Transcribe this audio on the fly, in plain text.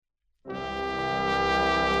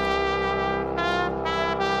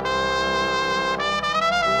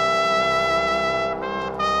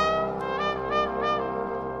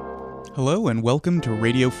Hello and welcome to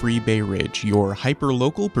Radio Free Bay Ridge, your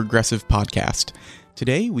hyper-local progressive podcast.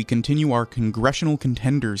 Today, we continue our Congressional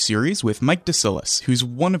Contenders series with Mike DeCillis, who's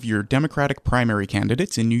one of your Democratic primary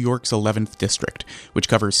candidates in New York's 11th District, which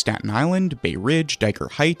covers Staten Island, Bay Ridge,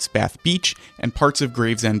 Dyker Heights, Bath Beach, and parts of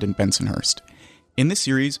Gravesend and Bensonhurst. In this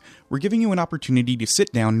series, we're giving you an opportunity to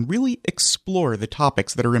sit down and really explore the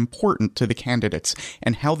topics that are important to the candidates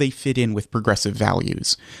and how they fit in with progressive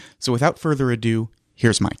values. So without further ado,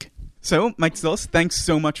 here's Mike. So, Mike DeCillis, thanks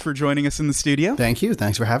so much for joining us in the studio. Thank you.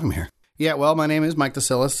 Thanks for having me here. Yeah, well, my name is Mike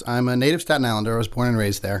DeCillis. I'm a native Staten Islander. I was born and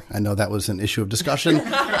raised there. I know that was an issue of discussion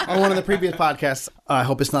on one of the previous podcasts. I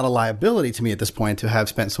hope it's not a liability to me at this point to have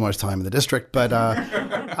spent so much time in the district, but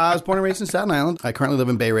I was born and raised in Staten Island. I currently live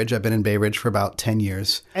in Bay Ridge. I've been in Bay Ridge for about 10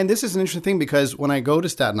 years. And this is an interesting thing because when I go to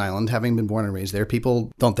Staten Island, having been born and raised there,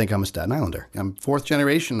 people don't think I'm a Staten Islander. I'm fourth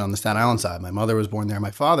generation on the Staten Island side. My mother was born there. My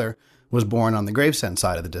father was born on the Gravesend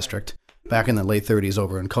side of the district back in the late 30s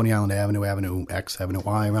over in Coney Island Avenue, Avenue X, Avenue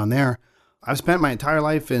Y, around there. I've spent my entire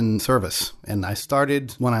life in service, and I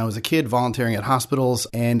started when I was a kid volunteering at hospitals,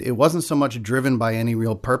 and it wasn't so much driven by any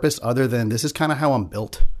real purpose other than this is kind of how I'm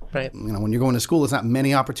built. Right. You know, when you're going to school, there's not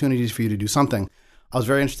many opportunities for you to do something. I was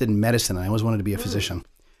very interested in medicine, and I always wanted to be a physician.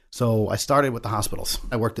 So I started with the hospitals.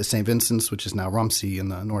 I worked at St. Vincent's, which is now Rumsey in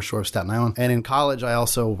the North Shore of Staten Island. And in college, I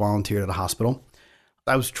also volunteered at a hospital.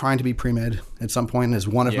 I was trying to be pre-med at some point as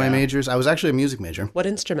one of my majors. I was actually a music major. What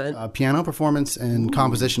instrument? Piano performance and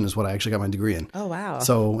composition is what I actually got my degree in. Oh, wow.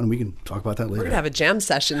 So, and we can talk about that later. We're going to have a jam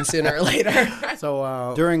session sooner or later.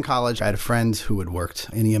 So during college, I had a friend who had worked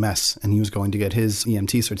in EMS, and he was going to get his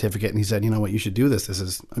EMT certificate. And he said, you know what, you should do this. This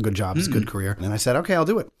is a good job. It's a good career. And I said, okay, I'll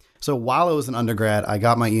do it. So while I was an undergrad, I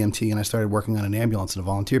got my EMT and I started working on an ambulance on a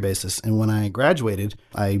volunteer basis. And when I graduated,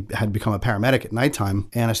 I had become a paramedic at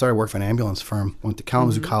nighttime and I started working for an ambulance firm. Went to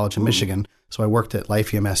Kalamazoo College in Michigan. So I worked at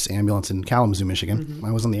Life EMS Ambulance in Kalamazoo, Michigan.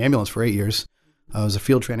 I was on the ambulance for 8 years. I was a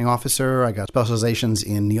field training officer. I got specializations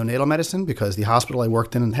in neonatal medicine because the hospital I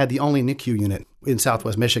worked in had the only NICU unit in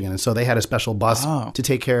Southwest Michigan. And so they had a special bus to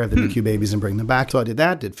take care of the NICU babies and bring them back. So I did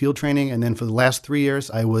that, did field training. And then for the last 3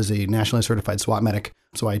 years, I was a nationally certified SWAT medic.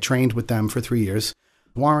 So I trained with them for 3 years.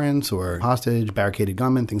 Warrants or hostage, barricaded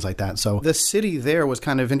gunmen, things like that. So the city there was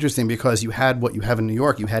kind of interesting because you had what you have in New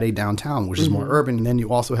York. You had a downtown, which is more urban, and then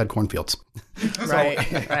you also had cornfields.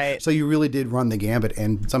 Right. So you really did run the gambit,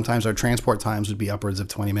 and sometimes our transport times would be upwards of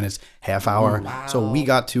 20 minutes, half hour. Wow. So we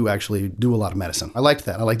got to actually do a lot of medicine. I liked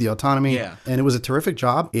that. I liked the autonomy, and it was a terrific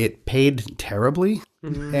job. It paid terribly.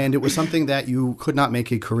 And it was something that you could not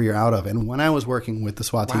make a career out of. And when I was working with the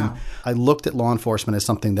SWAT team, I looked at law enforcement as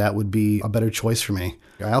something that would be a better choice for me.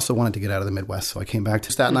 I also wanted to get out of the Midwest, so I came back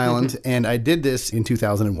to Staten Island, and I did this in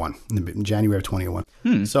 2001, in January of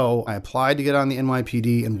 2021. So I applied to get on the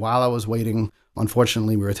NYPD, and while I was waiting,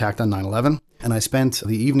 unfortunately, we were attacked on 9/11, and I spent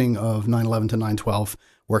the evening of 9/11 to 9/12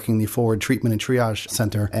 working the Forward Treatment and Triage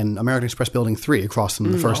Center and American Express Building 3 across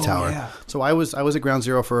from the first tower. Yeah. So I was at Ground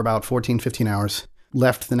Zero for about 14, 15 hours.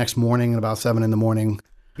 Left the next morning at about 7 in the morning.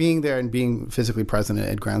 Being there and being physically present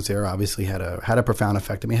at Ground Zero obviously had a profound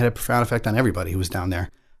effect. I mean, it had a profound effect on everybody who was down there.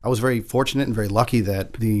 I was very fortunate and very lucky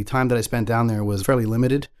that the time that I spent down there was fairly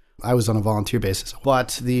limited. I was on a volunteer basis.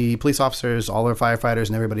 But the police officers, all our firefighters,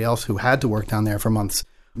 and everybody else who had to work down there for months,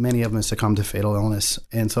 many of them succumbed to fatal illness.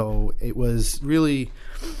 And so it was really...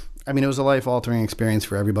 I mean, it was a life-altering experience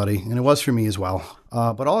for everybody, and it was for me as well.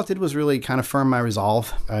 But all it did was really kind of firm my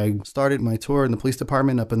resolve. I started my tour in the police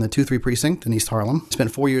department up in the 2-3 precinct in East Harlem.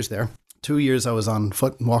 Spent 4 years there. 2 years I was on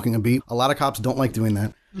foot walking a beat. A lot of cops don't like doing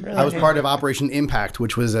that. Really? I was part of Operation Impact,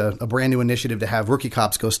 which was a brand new initiative to have rookie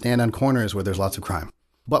cops go stand on corners where there's lots of crime.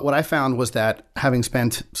 But what I found was that having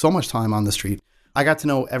spent so much time on the street, I got to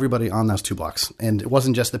know everybody on those 2 blocks. And it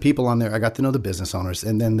wasn't just the people on there. I got to know the business owners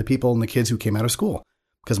and then the people and the kids who came out of school.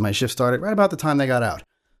 Because my shift started right about the time they got out.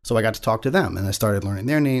 So I got to talk to them, and I started learning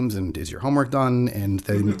their names, and is your homework done? And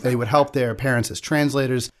they would help their parents as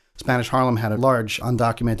translators. Spanish Harlem had a large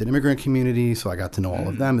undocumented immigrant community, so I got to know all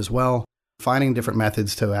of them as well. Finding different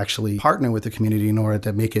methods to actually partner with the community in order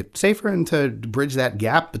to make it safer and to bridge that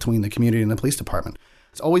gap between the community and the police department.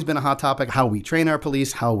 It's always been a hot topic, how we train our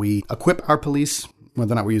police, how we equip our police,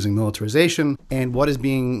 whether or not we're using militarization, and what is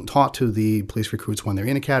being taught to the police recruits when they're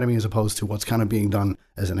in academy as opposed to what's kind of being done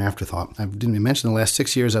as an afterthought. I didn't even mention the last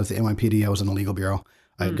 6 years I was at the NYPD, I was in the legal bureau.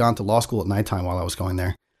 I had gone to law school at nighttime while I was going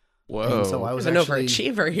there. Whoa. And so I was an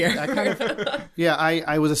overachiever here.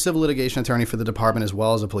 I was a civil litigation attorney for the department as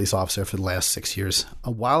well as a police officer for the last 6 years.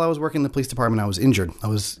 While I was working in the police department, I was injured. I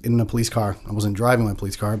was in a police car. I wasn't driving my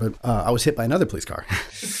police car, but I was hit by another police car.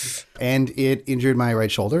 And it injured my right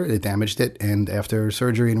shoulder. It damaged it. And after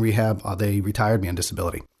surgery and rehab, they retired me on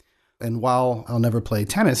disability. And while I'll never play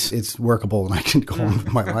tennis, it's workable and I can go on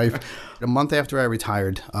with my life. A month after I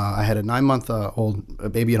retired, I had a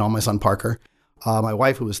 9-month-old baby at home, my son Parker. My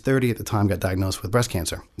wife, who was 30 at the time, got diagnosed with breast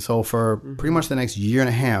cancer. So for pretty much the next year and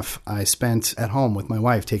a half, I spent at home with my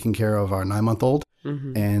wife taking care of our 9-month-old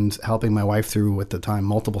and helping my wife through, at the time,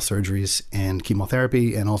 multiple surgeries and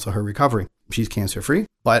chemotherapy and also her recovery. She's cancer-free.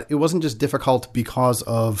 But it wasn't just difficult because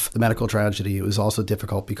of the medical tragedy. It was also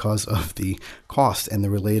difficult because of the cost and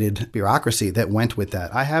the related bureaucracy that went with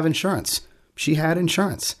that. I have insurance. She had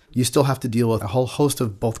insurance. You still have to deal with a whole host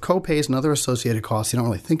of both co-pays and other associated costs you don't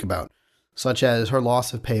really think about, such as her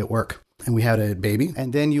loss of pay at work. And we had a baby.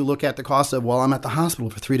 And then you look at the cost of, well, I'm at the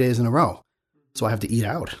hospital for 3 days in a row. So I have to eat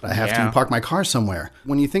out. I have to park my car somewhere.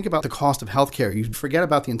 When you think about the cost of healthcare, you forget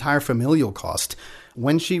about the entire familial cost.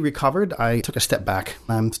 When she recovered, I took a step back.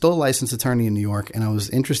 I'm still a licensed attorney in New York, and I was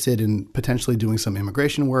interested in potentially doing some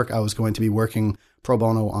immigration work. I was going to be working pro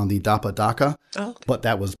bono on the DAPA-DACA, but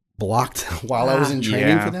that was blocked while I was in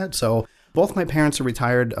training for that. So both my parents are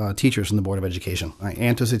retired teachers from the Board of Education. My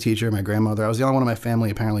aunt was a teacher, my grandmother. I was the only one in my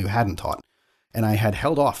family apparently who hadn't taught, and I had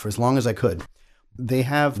held off for as long as I could. They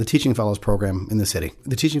have the Teaching Fellows program in the city.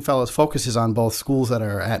 The Teaching Fellows focuses on both schools that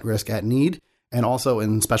are at risk, at need, and also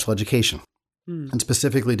in special education, and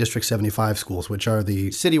specifically District 75 schools, which are the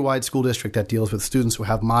citywide school district that deals with students who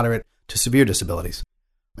have moderate to severe disabilities.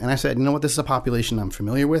 And I said, you know what, this is a population I'm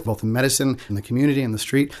familiar with, both in medicine, in the community, and the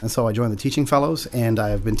street. And so I joined the Teaching Fellows, and I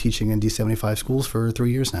have been teaching in D75 schools for 3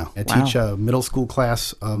 years now. I teach a middle school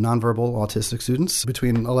class of nonverbal autistic students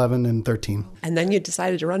between 11 and 13. And then you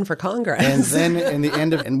decided to run for Congress. And then in the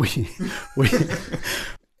end of, and we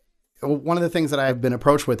one of the things that I've been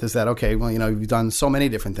approached with is that, okay, well, you know, you've done so many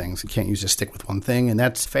different things. You can't just stick with one thing, and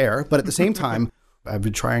that's fair. But at the same time, I've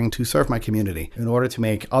been trying to serve my community in order to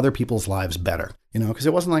make other people's lives better, you know, because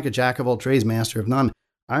it wasn't like a jack of all trades, master of none.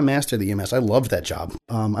 I mastered the EMS. I loved that job.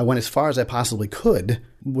 I went as far as I possibly could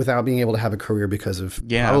without being able to have a career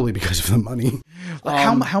probably because of the money.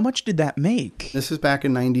 How much did that make? This is back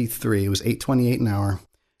in 93. It was $8.28 an hour.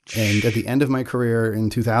 And at the end of my career in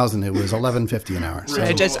 2000, it was $11.50 an hour. So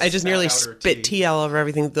I just nearly spit tea all over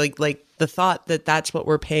everything. Like the thought that that's what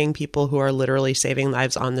we're paying people who are literally saving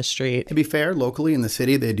lives on the street. To be fair, locally in the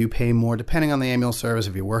city, they do pay more depending on the ambulance service.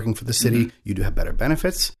 If you're working for the city, you do have better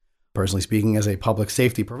benefits. Personally speaking, as a public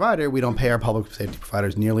safety provider, we don't pay our public safety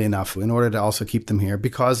providers nearly enough in order to also keep them here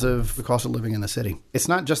because of the cost of living in the city. It's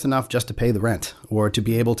not just enough just to pay the rent or to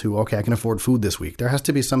be able to, okay, I can afford food this week. There has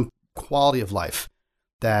to be some quality of life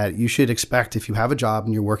that you should expect if you have a job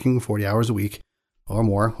and you're working 40 hours a week or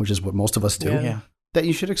more, which is what most of us do, that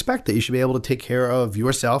you should expect that you should be able to take care of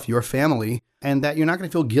yourself, your family, and that you're not going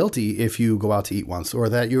to feel guilty if you go out to eat once, or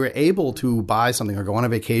that you're able to buy something or go on a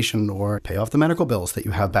vacation or pay off the medical bills that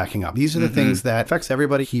you have backing up. These are the things that affects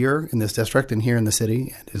everybody here in this district and here in the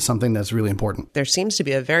city. And it's something that's really important. There seems to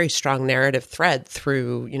be a very strong narrative thread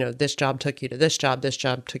through, you know, this job took you to this job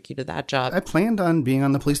took you to that job. I planned on being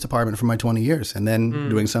on the police department for my 20 years and then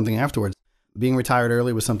doing something afterwards. Being retired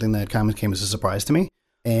early was something that kind of came as a surprise to me.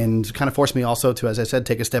 And kind of forced me also to, as I said,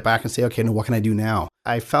 take a step back and say, okay, now what can I do now?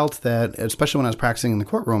 I felt that, especially when I was practicing in the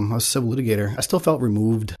courtroom, I was a civil litigator, I still felt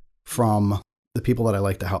removed from the people that I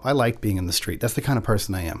like to help. I like being in the street. That's the kind of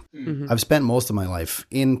person I am. I've spent most of my life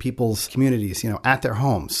in people's communities, you know, at their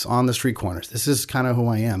homes, on the street corners. This is kind of who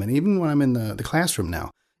I am. And even when I'm in the classroom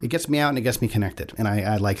now, it gets me out and it gets me connected. And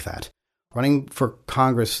I like that. Running for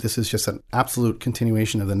Congress, this is just an absolute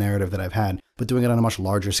continuation of the narrative that I've had, but doing it on a much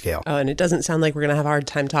larger scale. Oh, and it doesn't sound like we're going to have a hard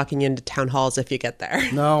time talking you into town halls if you get there.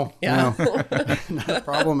 No, no, not a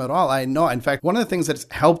problem at all. I know. In fact, one of the things that's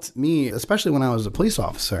helped me, especially when I was a police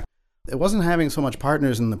officer, it wasn't having so much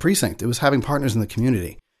partners in the precinct. It was having partners in the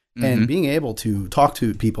community and being able to talk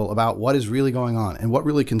to people about what is really going on and what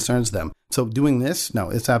really concerns them. So doing this, no,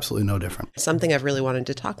 it's absolutely no different. Something I've really wanted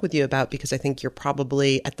to talk with you about, because I think you're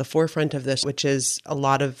probably at the forefront of this, which is a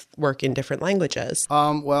lot of work in different languages.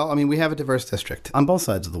 Well, I mean, we have a diverse district on both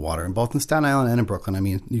sides of the water, and both in Staten Island and in Brooklyn. I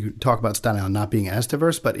mean, you talk about Staten Island not being as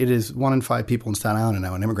diverse, but it is 1 in 5 people in Staten Island are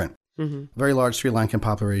now an immigrant. Very large Sri Lankan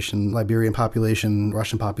population, Liberian population,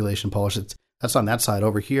 Russian population, Polish. That's on that side.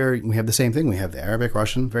 Over here, we have the same thing. We have the Arabic,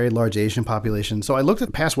 Russian, very large Asian population. So I looked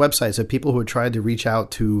at past websites of people who had tried to reach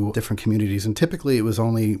out to different communities, and typically it was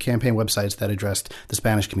only campaign websites that addressed the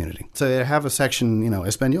Spanish community. So they have a section, you know,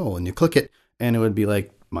 Espanol, and you click it, and it would be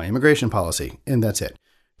like, my immigration policy, and that's it.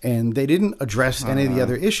 And they didn't address any of the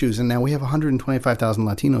other issues, and now we have 125,000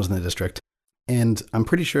 Latinos in the district. And I'm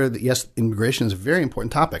pretty sure that, yes, immigration is a very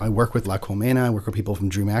important topic. I work with La Colmena. I work with people from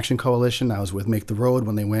Dream Action Coalition. I was with Make the Road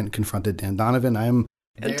when they went and confronted Dan Donovan. I'm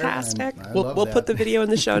Fantastic. We'll put the video in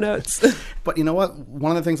the show notes. But you know what?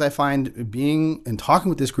 One of the things I find being and talking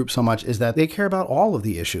with this group so much is that they care about all of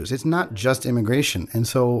the issues. It's not just immigration. And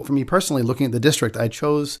so for me personally, looking at the district, I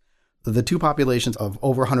chose the two populations of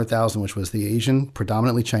over 100,000, which was the Asian,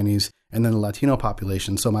 predominantly Chinese, and then the Latino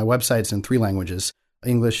population. So my website's in 3 languages,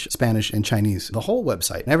 English, Spanish, and Chinese. The whole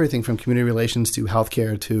website, everything from community relations to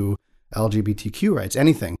healthcare to LGBTQ rights,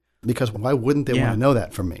 anything. Because why wouldn't they want to know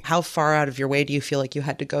that from me? How far out of your way do you feel like you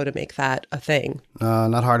had to go to make that a thing?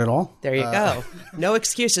 Not hard at all. There you go. No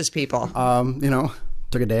excuses, people.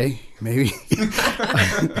 Took a day, maybe.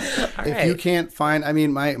 If you can't find,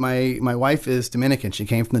 my wife is Dominican. She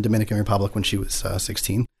came from the Dominican Republic when she was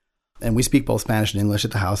 16. And we speak both Spanish and English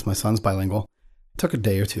at the house. My son's bilingual. It took a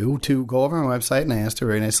day or two to go over my website, and I asked her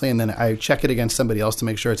very nicely, and then I check it against somebody else to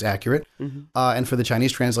make sure it's accurate. And for the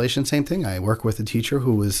Chinese translation, same thing. I work with a teacher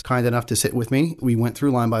who was kind enough to sit with me. We went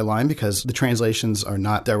through line by line because the translations are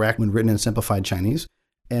not direct when written in simplified Chinese,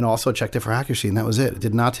 and also checked it for accuracy, and that was it. It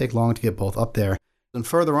did not take long to get both up there. And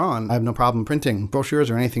further on, I have no problem printing brochures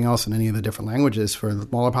or anything else in any of the different languages for the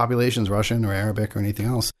smaller populations, Russian or Arabic or anything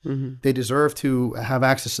else. They deserve to have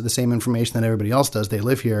access to the same information that everybody else does. They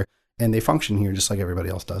live here and they function here just like everybody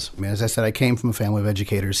else does. I mean, as I said, I came from a family of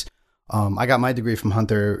educators. I got my degree from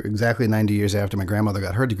Hunter exactly 90 years after my grandmother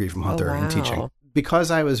got her degree from Hunter in teaching. Because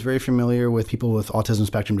I was very familiar with people with autism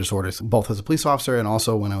spectrum disorders, both as a police officer and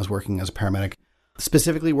also when I was working as a paramedic,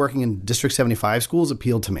 specifically working in District 75 schools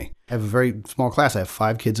appealed to me. I have a very small class. I have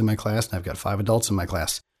 5 kids in my class, and I've got 5 adults in my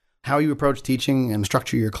class. How you approach teaching and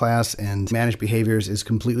structure your class and manage behaviors is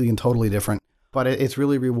completely and totally different. But it's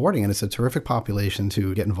really rewarding, and it's a terrific population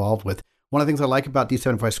to get involved with. One of the things I like about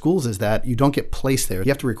D75 schools is that you don't get placed there. You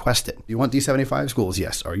have to request it. You want D75 schools?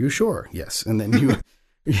 Yes. Are you sure? Yes. And then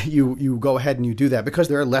you go ahead and you do that because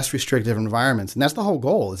there are less restrictive environments. And that's the whole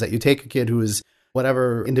goal, is that you take a kid who is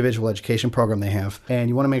whatever individual education program they have, and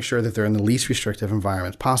you want to make sure that they're in the least restrictive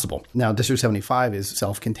environments possible. Now, District 75 is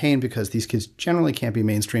self-contained because these kids generally can't be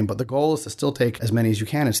mainstream, but the goal is to still take as many as you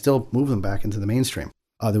can and still move them back into the mainstream.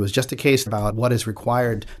 There was just a case about what is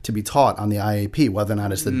required to be taught on the IEP, whether or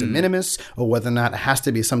not it's the de minimis or whether or not it has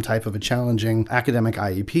to be some type of a challenging academic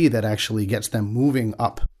IEP that actually gets them moving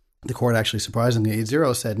up. The court actually surprisingly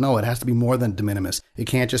 8-0 said, no, it has to be more than de minimis. It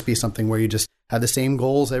can't just be something where you just have the same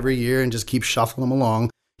goals every year and just keep shuffling them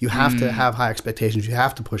along. You have to have high expectations. You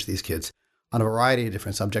have to push these kids on a variety of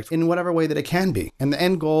different subjects in whatever way that it can be. And the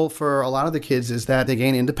end goal for a lot of the kids is that they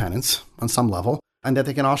gain independence on some level and that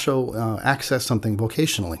they can also access something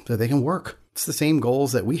vocationally, that they can work. It's the same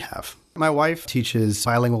goals that we have. My wife teaches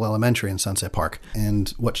bilingual elementary in Sunset Park, and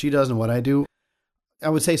what she does and what I do, I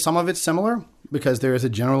would say some of it's similar because there is a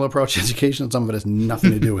general approach to education and some of it has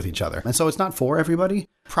nothing to do with each other. And so it's not for everybody.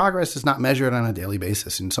 Progress is not measured on a daily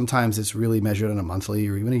basis. And sometimes it's really measured on a monthly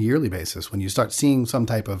or even a yearly basis when you start seeing some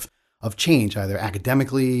type of change, either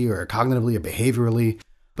academically or cognitively or behaviorally.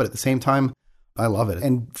 But at the same time, I love it.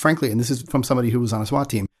 And frankly, and this is from somebody who was on a SWAT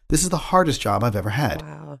team, this is the hardest job I've ever had.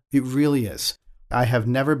 Wow. It really is. I have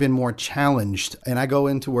never been more challenged, and I go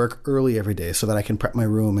into work early every day so that I can prep my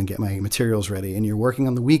room and get my materials ready. And you're working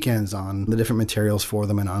on the weekends on the different materials for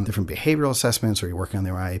them and on different behavioral assessments, or you're working on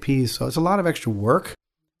their IEPs. So it's a lot of extra work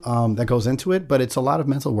that goes into it, but it's a lot of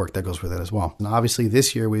mental work that goes with it as well. And obviously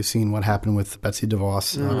this year we've seen what happened with Betsy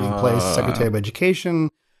DeVos being placed Secretary of Education,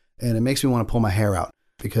 and it makes me want to pull my hair out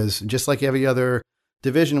because just like every other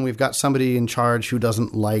division, we've got somebody in charge who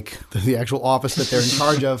doesn't like the actual office that they're in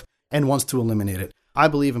charge of and wants to eliminate it. I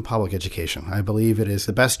believe in public education. I believe it is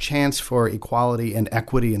the best chance for equality and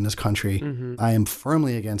equity in this country. I am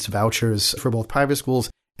firmly against vouchers for both private schools,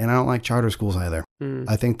 and I don't like charter schools either.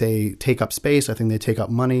 I think they take up space. I think they take up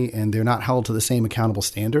money, and they're not held to the same accountable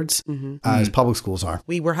standards as public schools are.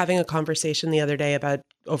 We were having a conversation the other day about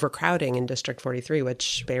overcrowding in District 43,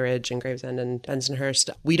 which Bay Ridge and Gravesend and Bensonhurst.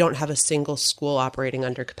 We don't have a single school operating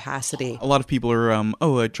under capacity. A lot of people are,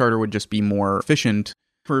 a charter would just be more efficient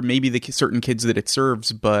for maybe the certain kids that it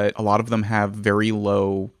serves, but a lot of them have very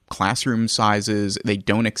low classroom sizes. They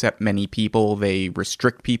don't accept many people. They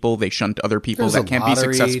restrict people. They shunt other people that can't be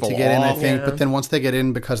successful to get in, I think. But then once they get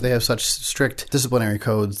in, because they have such strict disciplinary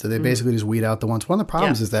codes, that they basically just weed out the ones. One of the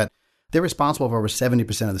problems is that they're responsible for over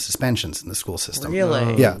 70% of the suspensions in the school system.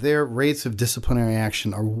 Really? Yeah. Their rates of disciplinary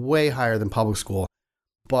action are way higher than public school,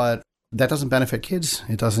 but that doesn't benefit kids.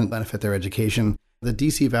 It doesn't benefit their education. The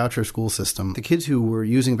DC voucher school system, the kids who were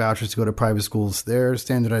using vouchers to go to private schools, their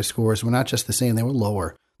standardized scores were not just the same, they were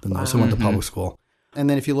lower than those who went to public school. And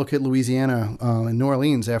then if you look at Louisiana and New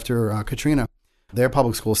Orleans after Katrina, their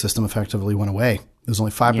public school system effectively went away. There's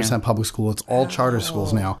only 5% public school. It's all charter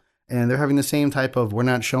schools now. And they're having the same type of, we're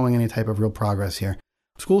not showing any type of real progress here.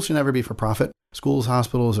 Schools should never be for profit. Schools,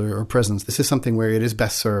 hospitals, or prisons. This is something where it is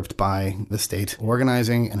best served by the state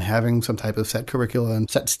organizing and having some type of set curricula and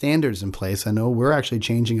set standards in place. I know we're actually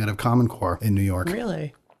changing out of Common Core in New York.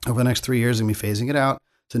 Really? Over the next 3 years, we're going to be phasing it out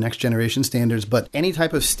to next generation standards. But any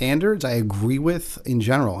type of standards I agree with in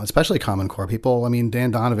general, especially Common Core. People,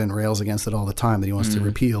 Dan Donovan rails against it all the time, that he wants to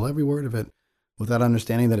repeal every word of it without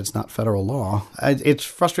understanding that it's not federal law. It's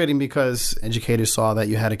frustrating because educators saw that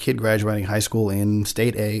you had a kid graduating high school in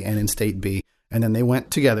state A and in state B, and then they went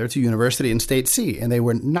together to university in state C, and they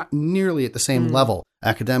were not nearly at the same level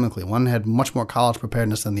academically. One had much more college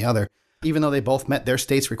preparedness than the other, even though they both met their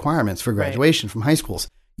state's requirements for graduation from high schools.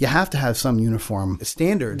 You have to have some uniform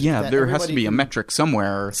standard. Yeah, there has to be a metric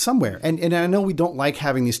somewhere. And I know we don't like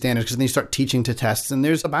having these standards because then you start teaching to tests, and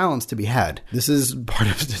there's a balance to be had. This is part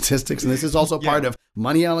of statistics, and this is also part of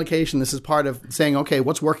money allocation. This is part of saying, okay,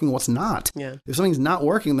 what's working, what's not. Yeah. If something's not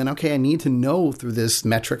working, then okay, I need to know through this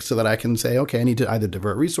metric so that I can say, okay, I need to either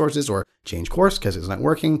divert resources or change course because it's not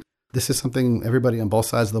working. This is something everybody on both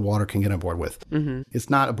sides of the water can get on board with. Mm-hmm. It's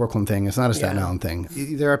not a Brooklyn thing. It's not a Staten Island thing.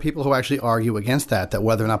 There are people who actually argue against that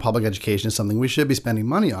whether or not public education is something we should be spending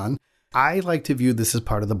money on. I like to view this as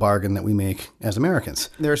part of the bargain that we make as Americans.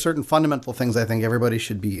 There are certain fundamental things I think everybody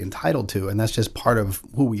should be entitled to, and that's just part of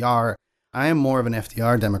who we are. I am more of an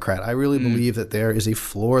FDR Democrat. I really believe that there is a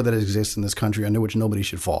floor that exists in this country under which nobody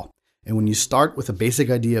should fall. And when you start with a basic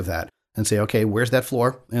idea of that and say, okay, where's that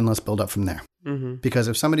floor? And let's build up from there. Mm-hmm. Because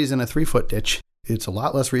if somebody's in a 3-foot ditch, it's a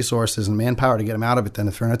lot less resources and manpower to get them out of it than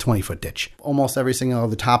if they're in a 20-foot ditch. Almost every single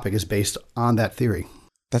other topic is based on that theory.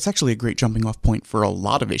 That's actually a great jumping off point for a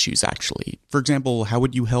lot of issues, actually. For example, how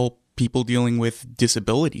would you help people dealing with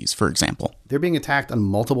disabilities, for example? They're being attacked on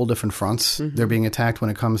multiple different fronts. Mm-hmm. They're being attacked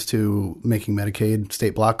when it comes to making Medicaid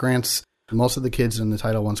state block grants. Most of the kids in the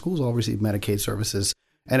Title I schools all receive Medicaid services.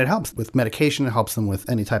 And it helps with medication. It helps them with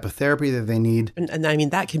any type of therapy that they need. And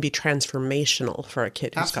that can be transformational for a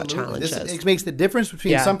kid who's got challenges. It makes the difference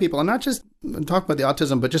between some people, and not just talk about the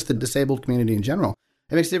autism, but just the disabled community in general.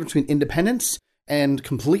 It makes the difference between independence and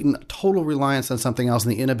complete and total reliance on something else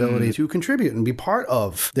and the inability to contribute and be part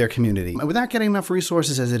of their community without getting enough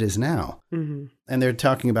resources as it is now. Mm-hmm. And they're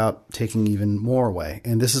talking about taking even more away.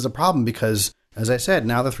 And this is a problem because, as I said,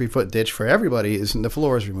 now the 3-foot ditch for everybody the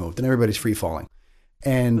floor is removed and everybody's free falling.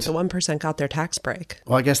 And the 1% got their tax break.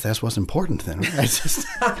 Well, I guess that's what's important then, right?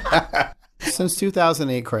 Since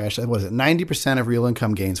 2008 crash, 90% of real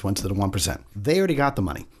income gains went to the 1%. They already got the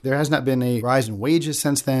money. There has not been a rise in wages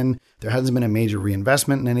since then. There hasn't been a major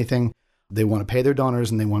reinvestment in anything. They want to pay their donors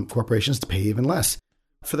and they want corporations to pay even less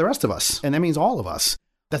for the rest of us. And that means all of us.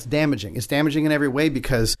 That's damaging. It's damaging in every way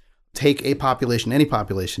because take a population, any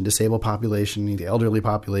population, disabled population, the elderly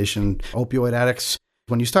population, opioid addicts.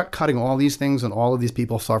 When you start cutting all these things and all of these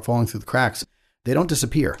people start falling through the cracks, they don't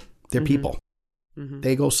disappear. They're people. Mm-hmm.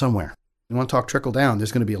 They go somewhere. You want to talk trickle down,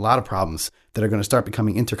 there's going to be a lot of problems that are going to start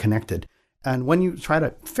becoming interconnected. And when you try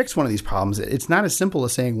to fix one of these problems, it's not as simple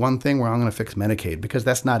as saying one thing where I'm going to fix Medicaid, because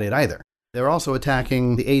that's not it either. They're also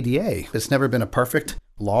attacking the ADA. It's never been a perfect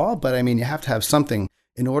law, but you have to have something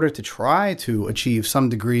in order to try to achieve some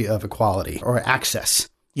degree of equality or access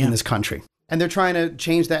in this country. And they're trying to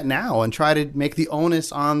change that now and try to make the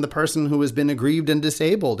onus on the person who has been aggrieved and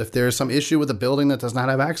disabled. If there's some issue with a building that does not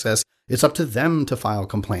have access, it's up to them to file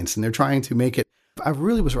complaints. And they're trying to make it. I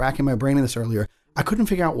really was racking my brain in this earlier. I couldn't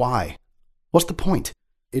figure out why. What's the point?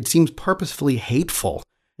 It seems purposefully hateful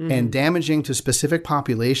and damaging to specific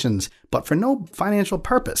populations, but for no financial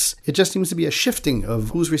purpose. It just seems to be a shifting of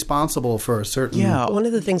who's responsible for a certain... Yeah, one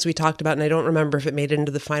of the things we talked about, and I don't remember if it made it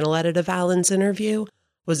into the final edit of Alan's interview,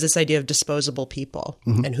 was this idea of disposable people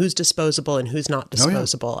and who's disposable and who's not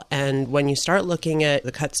disposable. Oh, yeah. And when you start looking at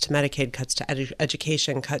the cuts to Medicaid, cuts to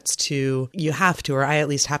education, cuts to, you have to, or I at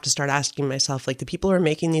least have to start asking myself, the people who are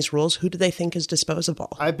making these rules, who do they think is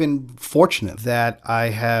disposable? I've been fortunate that I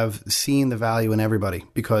have seen the value in everybody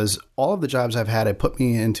because all of the jobs I've had, it put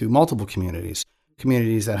me into multiple communities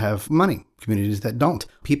that have money, communities that don't,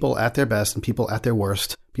 people at their best and people at their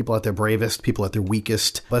worst, people at their bravest, people at their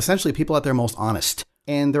weakest, but essentially people at their most honest.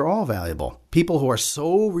 And they're all valuable. People who are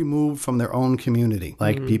so removed from their own community,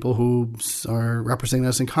 like people who are representing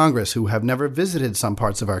us in Congress, who have never visited some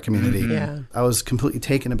parts of our community. Yeah. I was completely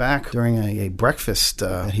taken aback during a breakfast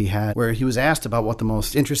that he had where he was asked about what the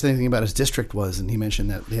most interesting thing about his district was. And he mentioned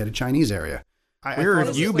that they had a Chinese area. Where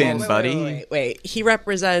have you been, buddy? Wait. He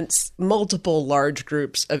represents multiple large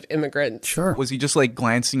groups of immigrants. Sure. Was he just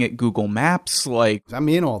glancing at Google Maps? I'm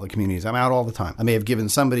in all the communities. I'm out all the time. I may have given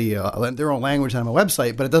somebody their own language on my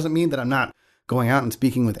website, but it doesn't mean that I'm not going out and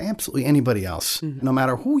speaking with absolutely anybody else. Mm-hmm. No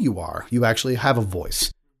matter who you are, you actually have a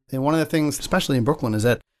voice. And one of the things, especially in Brooklyn, is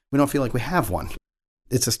that we don't feel like we have one.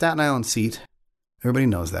 It's a Staten Island seat. Everybody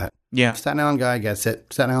knows that. Yeah. Staten Island guy gets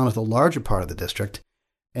it. Staten Island is the larger part of the district.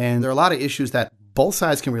 And there are a lot of issues that both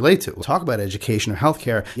sides can relate to. We'll talk about education or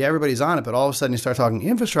healthcare. Yeah, everybody's on it, but all of a sudden you start talking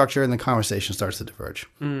infrastructure and the conversation starts to diverge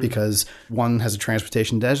because one has a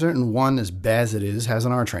transportation desert and one, as bad as it is, has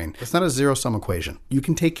an R train. It's not a zero-sum equation. You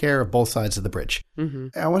can take care of both sides of the bridge.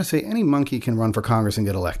 I want to say any monkey can run for Congress and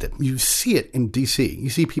get elected. You see it in D.C. You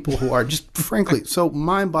see people who are just, frankly, so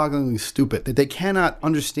mind-bogglingly stupid that they cannot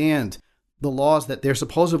understand the laws that they're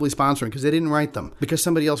supposedly sponsoring because they didn't write them, because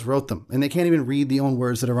somebody else wrote them, and they can't even read the own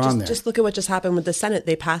words that are on there. Just look at what just happened with the Senate.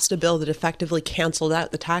 They passed a bill that effectively canceled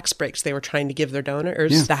out the tax breaks they were trying to give their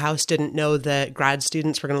donors. Yeah. The House didn't know that grad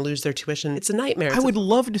students were going to lose their tuition. It's a nightmare. I would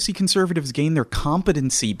love to see conservatives gain their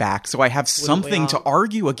competency back so I have something to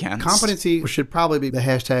argue against. Competency should probably be the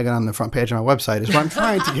hashtag on the front page of my website, is what I'm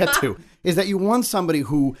trying to get to, is that you want somebody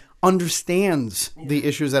who understands the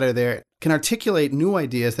issues that are there, can articulate new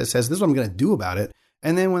ideas that says, this is what I'm going to do about it.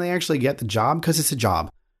 And then when they actually get the job, because it's a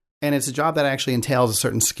job, and it's a job that actually entails a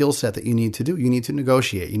certain skill set that you need to do. You need to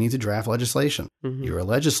negotiate. You need to draft legislation. You're a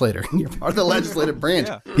legislator. You're part of the legislative branch.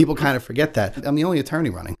 People kind of forget that. I'm the only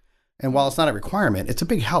attorney running. And while it's not a requirement, it's a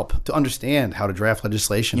big help to understand how to draft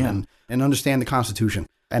legislation and understand the Constitution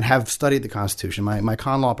and have studied the Constitution. My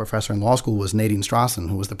con law professor in law school was Nadine Strassen,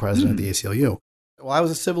 who was the president of the ACLU. Well, I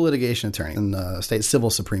was a civil litigation attorney in the state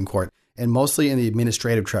civil Supreme Court, and mostly in the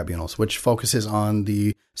administrative tribunals, which focuses on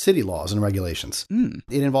the city laws and regulations.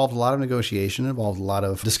 It involved a lot of negotiation, involved a lot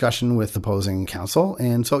of discussion with opposing counsel.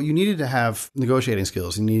 And so you needed to have negotiating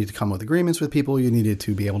skills. You needed to come with agreements with people. You needed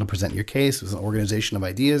to be able to present your case. It was an organization of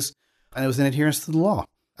ideas, and it was an adherence to the law.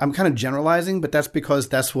 I'm kind of generalizing, but that's because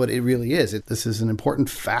that's what it really is. This is an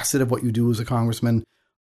important facet of what you do as a congressman.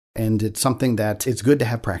 And it's something that it's good to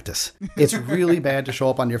have practice. It's really bad to show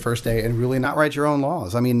up on your first day and really not write your own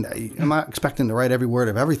laws. I mean, I'm not expecting to write every word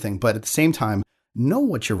of everything, but at the same time, know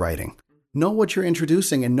what you're writing, know what you're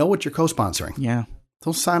introducing, and know what you're co-sponsoring. Yeah.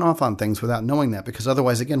 Don't sign off on things without knowing that, because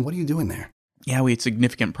otherwise, again, what are you doing there? Yeah, we had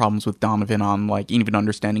significant problems with Donovan on, like, even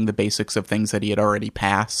understanding the basics of things that he had already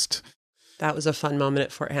passed. That was a fun moment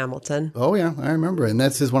at Fort Hamilton. Oh, yeah, I remember. And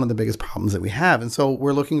this is one of the biggest problems that we have. And so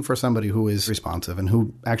we're looking for somebody who is responsive and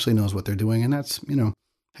who actually knows what they're doing. And that's,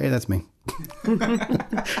 hey, that's me.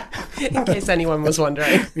 In case anyone was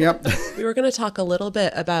wondering. Yep. We were going to talk a little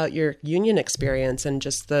bit about your union experience and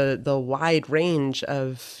just the wide range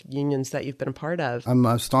of unions that you've been a part of. I'm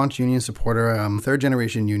a staunch union supporter. I'm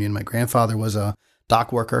third-generation union. My grandfather was a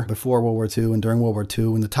dock worker before World War II and during World War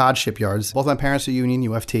II in the Todd shipyards. Both my parents are union,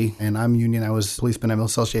 UFT, and I'm union. I was Police Benevolent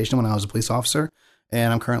Association when I was a police officer,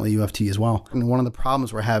 and I'm currently UFT as well. And one of the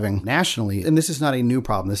problems we're having nationally, and this is not a new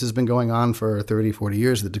problem, this has been going on for 30, 40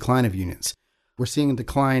 years, the decline of unions. We're seeing a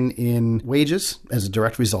decline in wages as a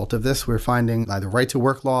direct result of this. We're finding either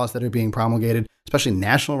right-to-work laws that are being promulgated, especially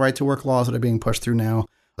national right-to-work laws that are being pushed through now,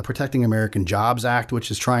 the Protecting American Jobs Act,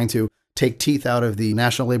 which is trying to take teeth out of the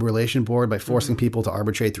National Labor Relations Board by forcing people to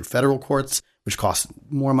arbitrate through federal courts, which costs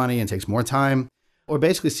more money and takes more time. We're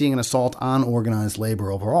basically seeing an assault on organized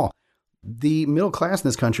labor overall. The middle class in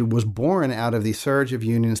this country was born out of the surge of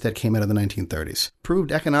unions that came out of the 1930s.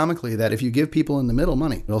 Proved economically that if you give people in the middle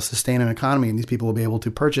money, it'll sustain an economy, and these people will be able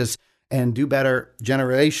to purchase and do better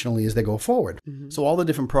generationally as they go forward. So all the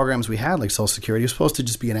different programs we had, like Social Security, was supposed to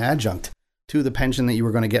just be an adjunct to the pension that you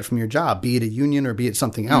were going to get from your job, be it a union or be it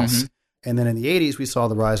something else. And then in the 80s, we saw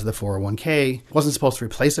the rise of the 401k. It wasn't supposed to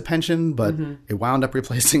replace a pension, but it wound up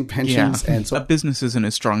replacing pensions. Yeah. And so a business isn't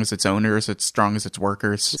as strong as its owners, it's strong as its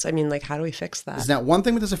workers. So, I mean, like, how do we fix that? It's not one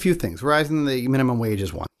thing, but there's a few things. Rising the minimum wage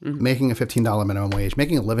is one. Making a $15 minimum wage,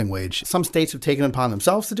 making a living wage. Some states have taken it upon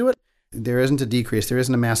themselves to do it. There isn't a decrease. There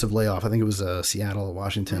isn't a massive layoff. I think it was Seattle or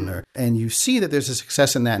Washington. And you see that there's a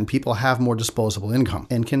success in that, and people have more disposable income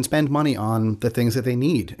and can spend money on the things that they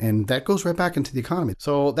need. And that goes right back into the economy.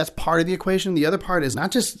 So that's part of the equation. The other part is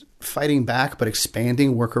not just fighting back, but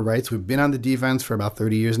expanding worker rights. We've been on the defense for about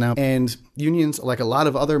 30 years now. And unions, like a lot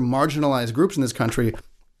of other marginalized groups in this country,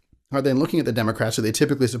 are then looking at the Democrats who they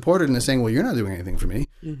typically supported and they're saying, well, you're not doing anything for me.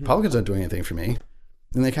 Republicans aren't doing anything for me.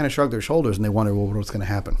 And they kind of shrug their shoulders and they wonder, well, what's going to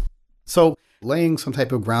happen? So laying some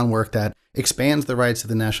type of groundwork that expands the rights of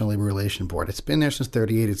the National Labor Relations Board. It's been there since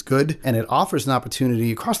 1938. It's good. And it offers an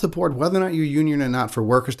opportunity across the board, whether or not you're union or not, for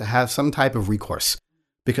workers to have some type of recourse.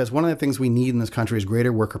 Because one of the things we need in this country is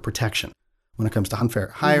greater worker protection when it comes to unfair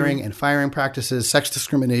hiring and firing practices, sex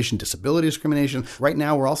discrimination, disability discrimination. Right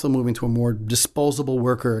now, we're also moving to a more disposable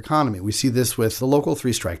worker economy. We see this with the Local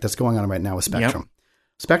 3 strike that's going on right now with Spectrum.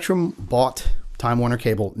 Spectrum bought Time Warner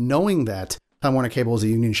Cable knowing that Time Warner Cable is a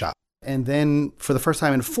union shop. and then for the first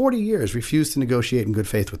time in 40 years refused to negotiate in good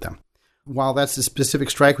faith with them. While that's a specific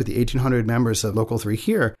strike with the 1,800 members of Local 3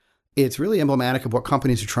 here, it's really emblematic of what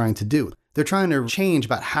companies are trying to do. They're trying to change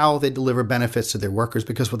about how they deliver benefits to their workers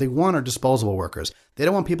because what they want are disposable workers. They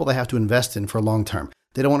don't want people they have to invest in for long term.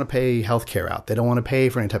 They don't want to pay health care out. They don't want to pay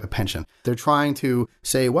for any type of pension. They're trying to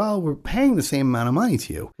say, well, we're paying the same amount of money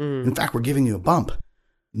to you. In fact, we're giving you a bump.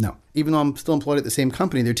 No. Even though I'm still employed at the same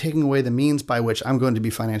company, they're taking away the means by which I'm going to be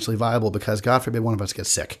financially viable because, God forbid, one of us gets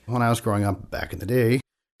sick. When I was growing up back in the day,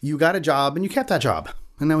 you got a job and you kept that job.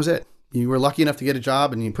 And that was it. You were lucky enough to get a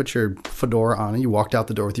job and you put your fedora on and you walked out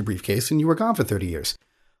the door with your briefcase and you were gone for 30 years.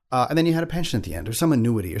 And then you had a pension at the end or some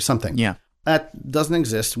annuity or something. Yeah. That doesn't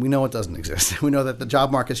exist. We know it doesn't exist. We know that the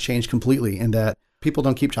job market's changed completely and that people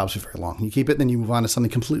don't keep jobs for very long. You keep it, then you move on to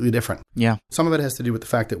something completely different. Yeah. Some of it has to do with the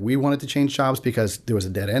fact that we wanted to change jobs because there was a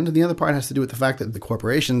dead end. And the other part has to do with the fact that the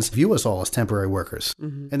corporations view us all as temporary workers.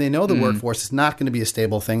 And they know the workforce is not going to be a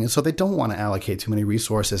stable thing. And so they don't want to allocate too many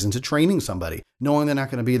resources into training somebody, knowing they're not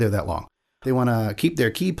going to be there that long. They want to keep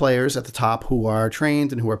their key players at the top who are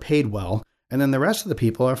trained and who are paid well. And then the rest of the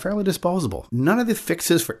people are fairly disposable. None of the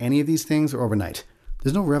fixes for any of these things are overnight.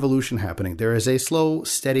 There's no revolution happening. There is a slow,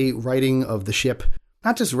 steady righting of the ship.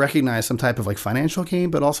 Not just recognize some type of like financial gain,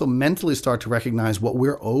 but also mentally start to recognize what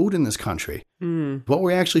we're owed in this country. What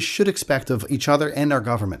we actually should expect of each other and our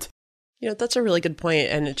government. You know, that's a really good point.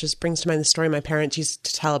 And it just brings to mind the story my parents used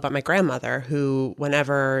to tell about my grandmother, who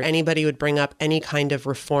whenever anybody would bring up any kind of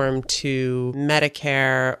reform to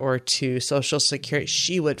Medicare or to Social Security,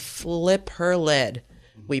 she would flip her lid.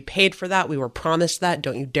 We paid for that. We were promised that.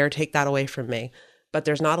 Don't you dare take that away from me. But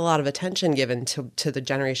there's not a lot of attention given to the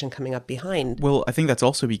generation coming up behind. Well, I think that's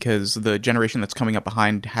also because the generation that's coming up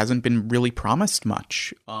behind hasn't been really promised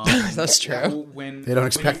much. That's true. They don't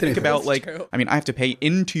expect anything. About I mean, I have to pay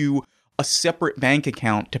into a separate bank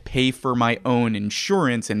account to pay for my own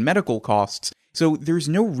insurance and medical costs. So there's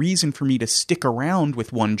no reason for me to stick around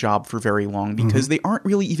with one job for very long because they aren't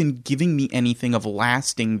really even giving me anything of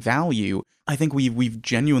lasting value. I think we've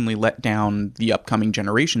genuinely let down the upcoming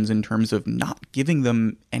generations in terms of not giving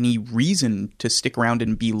them any reason to stick around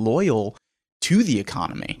and be loyal to the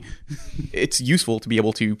economy. It's useful to be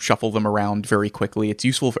able to shuffle them around very quickly. It's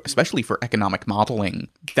useful, especially for economic modeling.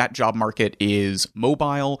 That job market is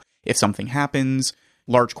mobile. If something happens,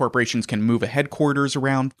 large corporations can move a headquarters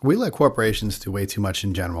around. We let corporations do way too much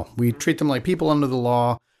in general. We treat them like people under the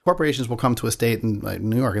law. Corporations will come to a state in like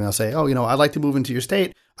New York and they'll say, oh, you know, I'd like to move into your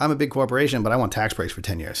state. I'm a big corporation, but I want tax breaks for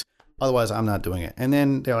 10 years. Otherwise, I'm not doing it. And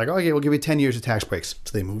then they're like, oh, yeah, we'll give you 10 years of tax breaks.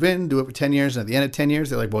 So they move in, do it for 10 years. And at the end of 10 years,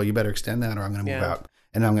 they're like, well, you better extend that or I'm going to move out.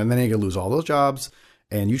 And then you're going to lose all those jobs.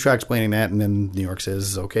 And you try explaining that. And then New York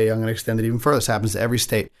says, okay, I'm going to extend it even further. This happens to every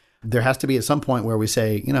state. There has to be at some point where we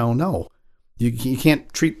say, you know, no, you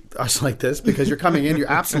can't treat us like this because you're coming in.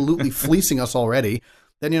 You're absolutely fleecing us already.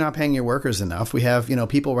 Then you're not paying your workers enough. We have, you know,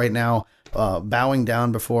 people right now bowing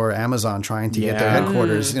down before Amazon trying to get their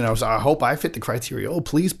headquarters. You know, so I hope I fit the criteria. Oh,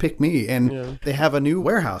 please pick me. And they have a new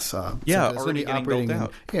warehouse. Already getting built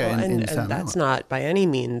out. And that's not by any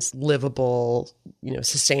means livable, you know,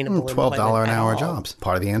 sustainable. $12 an hour jobs.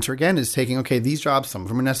 Part of the answer again is taking, okay, these jobs, some of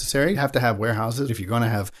them are necessary. You have to have warehouses if you're going to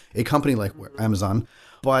have a company like Amazon.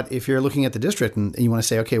 But if you're looking at the district and you want to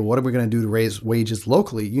say, okay, what are we going to do to raise wages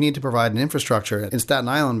locally? You need to provide an infrastructure in Staten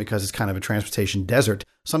Island because it's kind of a transportation desert,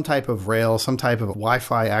 some type of rail, some type of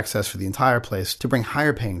Wi-Fi access for the entire place to bring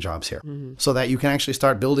higher paying jobs here so that you can actually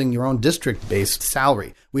start building your own district-based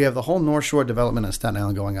salary. We have the whole North Shore development in Staten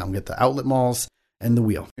Island going on. We get the outlet malls and the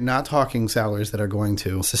wheel. You're not talking salaries that are going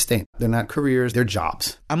to sustain. They're not careers, they're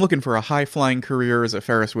jobs. I'm looking for a high-flying career as a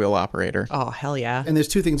Ferris wheel operator. Oh, hell yeah. And there's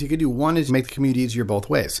two things you could do. One is make the commute easier both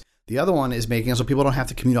ways. The other one is making it so people don't have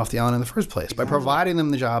to commute off the island in the first place by providing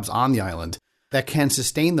them the jobs on the island that can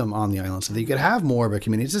sustain them on the island so that you could have more of a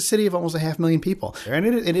community. It's a city of almost 500,000 people. And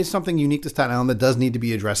it is something unique to Staten Island that does need to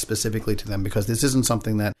be addressed specifically to them because this isn't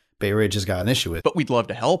something that Bay Ridge has got an issue with. But we'd love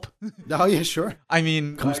to help. Oh, yeah, sure. I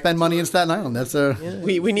mean, come spend money in Staten Island. That's a...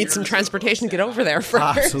 We need some transportation to get over there first.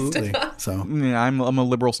 Absolutely. So yeah, I'm a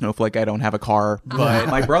liberal snowflake. I don't have a car. But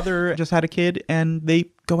my brother just had a kid and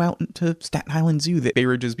they go out to Staten Island Zoo. Bay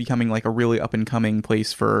Ridge is becoming like a really up-and-coming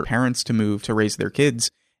place for parents to move to raise their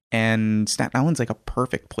kids. And Staten Island's like a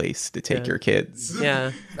perfect place to take your kids.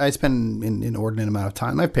 Yeah. I spend an inordinate amount of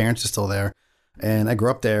time. My parents are still there. And I grew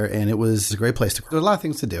up there, and it was a great place to grow. There's a lot of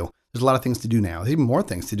things to do. There's a lot of things to do now. There's even more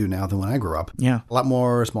things to do now than when I grew up. Yeah. A lot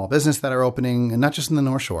more small business that are opening, and not just in the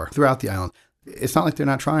North Shore, throughout the island. It's not like they're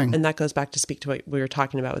not trying. And that goes back to speak to what we were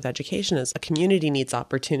talking about with education is a community needs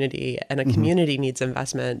opportunity, and a community needs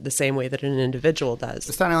investment the same way that an individual does.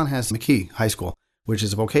 Staten Island has McKee High School, which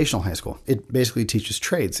is a vocational high school. It basically teaches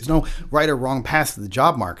trades. There's no right or wrong path to the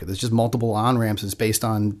job market. There's just multiple on-ramps. It's based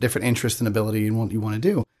on different interests and ability and what you want to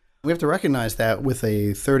do. We have to recognize that with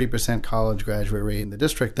a 30% college graduate rate in the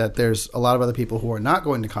district, that there's a lot of other people who are not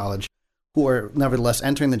going to college who are nevertheless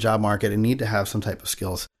entering the job market and need to have some type of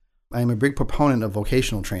skills. I am a big proponent of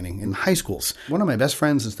vocational training in high schools. One of my best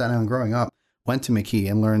friends in Staten Island growing up went to McKee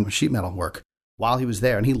and learned sheet metal work while he was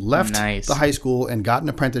there. And he left the high school and got an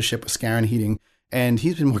apprenticeship with Scarin Heating. And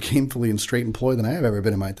he's been more gainfully and straight employed than I have ever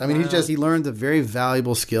been in my time. I mean, he learned a very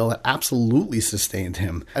valuable skill that absolutely sustained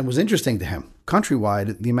him and was interesting to him.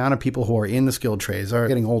 Countrywide, the amount of people who are in the skilled trades are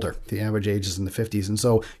getting older. The average age is in the 50s. And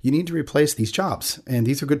so you need to replace these jobs. And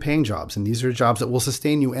these are good paying jobs. And these are jobs that will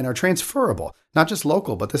sustain you and are transferable. Not just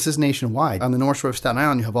local, but this is nationwide. On the North Shore of Staten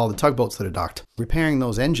Island, you have all the tugboats that are docked. Repairing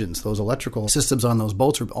those engines, those electrical systems on those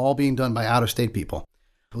boats are all being done by out-of-state people.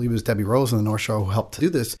 I believe it was Debbie Rose on the North Shore who helped do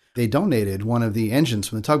this. They donated one of the engines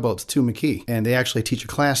from the tugboats to McKee, and they actually teach a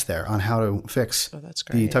class there on how to fix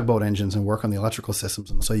the tugboat engines and work on the electrical systems.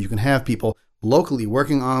 And so you can have people locally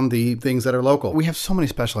working on the things that are local. We have so many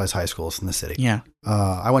specialized high schools in the city. Yeah.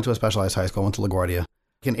 I went to a specialized high school. I went to LaGuardia.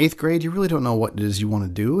 In 8th grade, you really don't know what it is you want to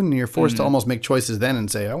do, and you're forced to almost make choices then and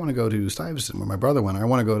say, I want to go to Stuyvesant where my brother went, or I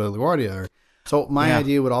want to go to LaGuardia. So my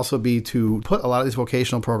idea would also be to put a lot of these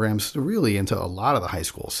vocational programs really into a lot of the high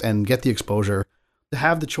schools and get the exposure to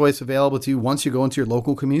have the choice available to you once you go into your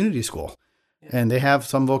local community school. And they have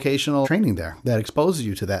some vocational training there that exposes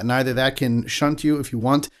you to that. And either that can shunt you, if you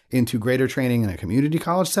want, into greater training in a community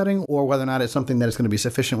college setting, or whether or not it's something that is going to be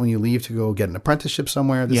sufficient when you leave to go get an apprenticeship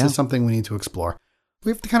somewhere. This is something we need to explore.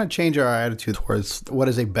 We have to kind of change our attitude towards what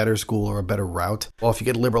is a better school or a better route. Well, if you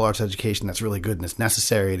get liberal arts education, that's really good and it's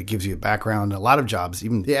necessary. It gives you a background. A lot of jobs,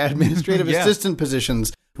 even the administrative assistant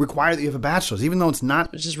positions, require that you have a bachelor's, even though it's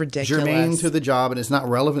not germane to the job and it's not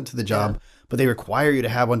relevant to the job. But they require you to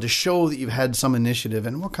have one to show that you've had some initiative.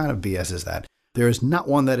 And what kind of BS is that? There is not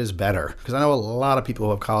one that is better. Because I know a lot of people who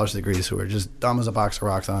have college degrees who are just dumb as a box of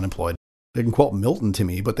rocks, unemployed. They can quote Milton to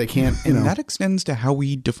me, but they can't, And that extends to how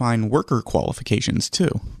we define worker qualifications, too.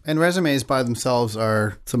 And resumes by themselves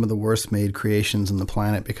are some of the worst made creations on the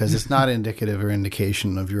planet because it's not indicative or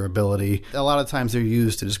indication of your ability. A lot of times they're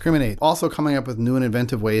used to discriminate. Also, coming up with new and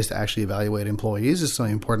inventive ways to actually evaluate employees is so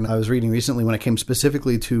important. I was reading recently when it came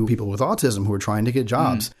specifically to people with autism who were trying to get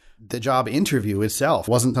jobs. The job interview itself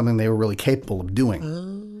wasn't something they were really capable of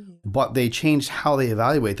doing. But they changed how they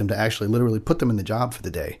evaluate them to actually literally put them in the job for the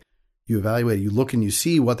day. You evaluate, you look and you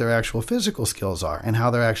see what their actual physical skills are and how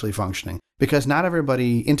they're actually functioning. Because not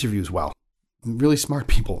everybody interviews well. Really smart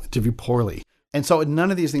people interview poorly. And so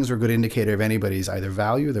none of these things are a good indicator of anybody's either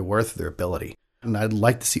value, their worth, or their ability. And I'd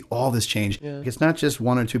like to see all this change. Yeah. It's not just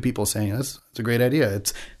one or two people saying, that's a great idea.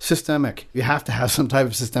 It's systemic. You have to have some type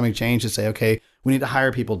of systemic change to say, okay, we need to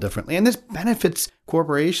hire people differently. And this benefits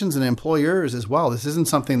corporations and employers as well. This isn't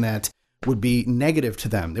something that would be negative to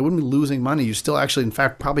them. They wouldn't be losing money. You still actually, in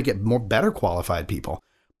fact, probably get more better qualified people.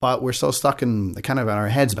 But we're so stuck in kind of in our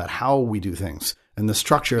heads about how we do things and the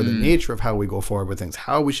structure, the nature of how we go forward with things,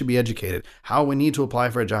 how we should be educated, how we need to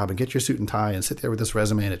apply for a job and get your suit and tie and sit there with this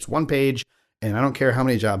resume and it's one page. And I don't care how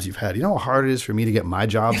many jobs you've had. You know how hard it is for me to get my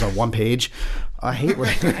jobs on one page? I hate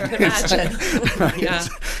working.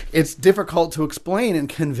 It's difficult to explain and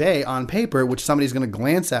convey on paper, which somebody's going to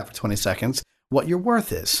glance at for 20 seconds, what your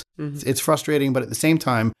worth is. It's frustrating, but at the same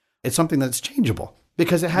time, it's something that's changeable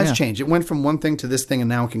because it has changed. It went from one thing to this thing and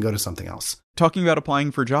now it can go to something else. Talking about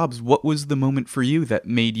applying for jobs, what was the moment for you that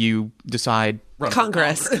made you decide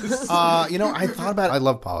Congress? I thought about it. I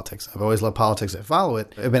love politics. I've always loved politics. I follow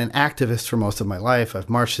it. I've been an activist for most of my life. I've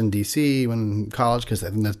marched in D.C. when in college because I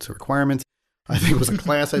think that's a requirement. I think it was a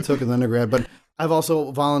class I took as undergrad, but I've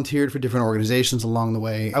also volunteered for different organizations along the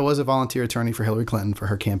way. I was a volunteer attorney for Hillary Clinton for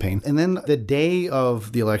her campaign. And then the day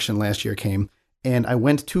of the election last year came, and I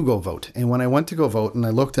went to go vote. And when I went to go vote and I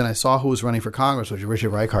looked and I saw who was running for Congress, which was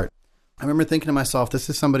Richard Reichart, I remember thinking to myself, this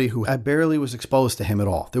is somebody who I barely was exposed to him at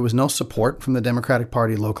all. There was no support from the Democratic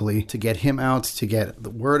Party locally to get him out, to get the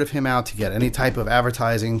word of him out, to get any type of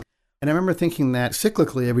advertising. And I remember thinking that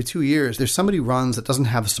cyclically, every 2 years, there's somebody who runs that doesn't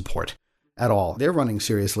have support at all. They're running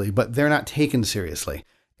seriously, but they're not taken seriously.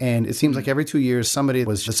 And it seems like every 2 years, somebody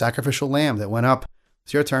was a sacrificial lamb that went up.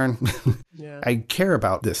 It's your turn. I care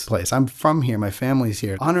about this place. I'm from here. My family's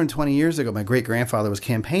here. 120 years ago, my great-grandfather was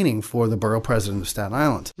campaigning for the borough president of Staten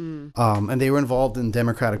Island. And they were involved in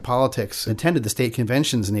democratic politics, attended the state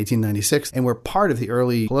conventions in 1896, and were part of the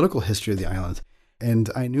early political history of the island. And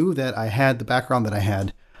I knew that I had the background that I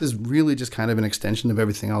had. This is really just kind of an extension of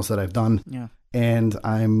everything else that I've done. Yeah. And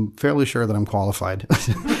I'm fairly sure that I'm qualified.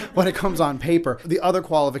 when it comes on paper. The other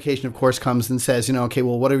qualification, of course, comes and says, okay,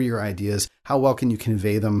 well, what are your ideas? How well can you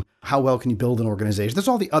convey them? How well can you build an organization? There's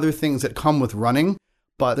all the other things that come with running.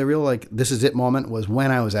 But the real, this is it moment was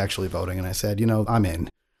when I was actually voting. And I said, I'm in.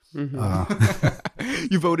 Mm-hmm.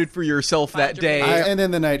 You voted for yourself that day. And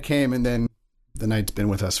then the night came, and then the night's been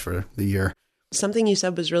with us for the year. Something you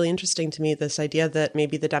said was really interesting to me, this idea that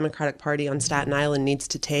maybe the Democratic Party on Staten Island needs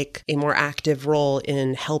to take a more active role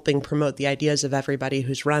in helping promote the ideas of everybody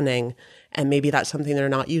who's running. And maybe that's something they're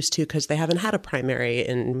not used to because they haven't had a primary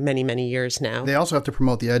in many, many years now. They also have to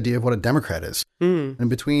promote the idea of what a Democrat is. And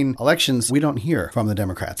between elections, we don't hear from the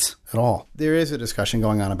Democrats at all. There is a discussion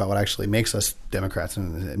going on about what actually makes us Democrats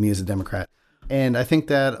and me as a Democrat. And I think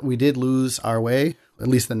that we did lose our way. At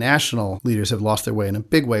least the national leaders have lost their way in a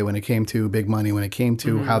big way when it came to big money, when it came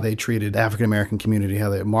to how they treated the African-American community, how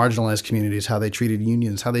they marginalized communities, how they treated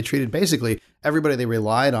unions, how they treated basically everybody they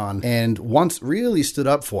relied on and once really stood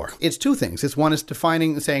up for. It's two things. It's one is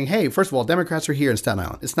defining, saying, hey, first of all, Democrats are here in Staten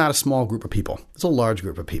Island. It's not a small group of people. It's a large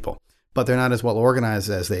group of people. But they're not as well organized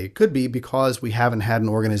as they could be because we haven't had an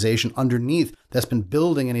organization underneath that's been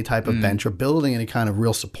building any type of bench or building any kind of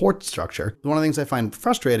real support structure. One of the things I find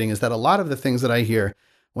frustrating is that a lot of the things that I hear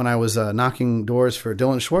when I was knocking doors for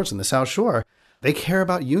Dylan Schwartz in the South Shore, they care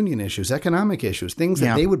about union issues, economic issues, things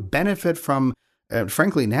that they would benefit from,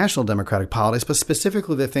 frankly, national Democratic politics, but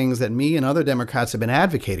specifically the things that me and other Democrats have been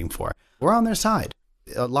advocating for. We're on their side.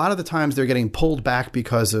 A lot of the times they're getting pulled back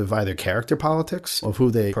because of either character politics of who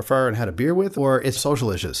they prefer and had a beer with, or it's social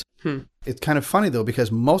issues. It's kind of funny, though,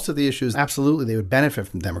 because most of the issues, absolutely, they would benefit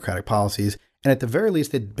from Democratic policies. And at the very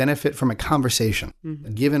least, they'd benefit from a conversation.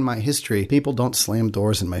 Given my history, people don't slam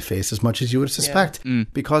doors in my face as much as you would suspect.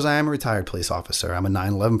 Because I am a retired police officer. I'm a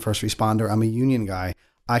 9/11 first responder. I'm a union guy.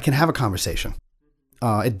 I can have a conversation.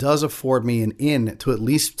 It does afford me an in to at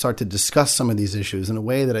least start to discuss some of these issues in a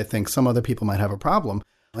way that I think some other people might have a problem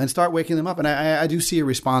and start waking them up. And I do see a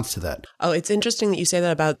response to that. Oh, it's interesting that you say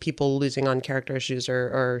that about people losing on character issues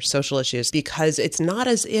or social issues, because it's not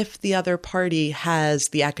as if the other party has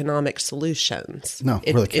the economic solutions. No,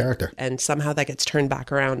 really character. And somehow that gets turned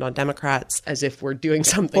back around on Democrats as if we're doing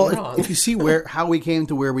something wrong. If you see how we came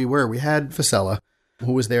to where we were, we had Vasella,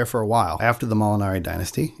 who was there for a while after the Molinari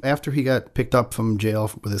dynasty. After he got picked up from jail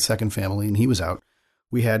with his second family and he was out,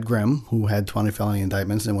 we had Grimm, who had 20 felony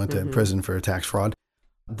indictments and went to prison for tax fraud.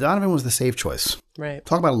 Donovan was the safe choice. Right.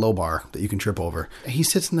 Talk about a low bar that you can trip over. He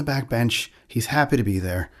sits in the back bench. He's happy to be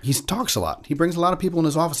there. He talks a lot. He brings a lot of people in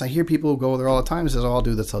his office. I hear people who go there all the time and says, I'll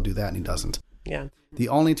do this, I'll do that, and he doesn't. Yeah. The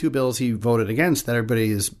only two bills he voted against that everybody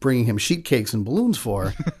is bringing him sheet cakes and balloons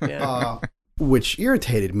for, which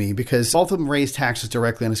irritated me because both of them raise taxes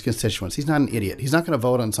directly on his constituents. He's not an idiot. He's not going to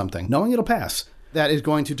vote on something knowing it'll pass that is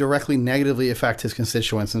going to directly negatively affect his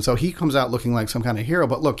constituents. And so he comes out looking like some kind of hero.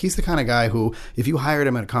 But look, he's the kind of guy who, if you hired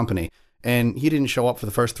him at a company and he didn't show up for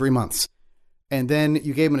the first 3 months, and then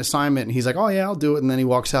you gave him an assignment and he's like, oh yeah, I'll do it. And then he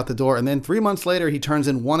walks out the door. And then 3 months later, he turns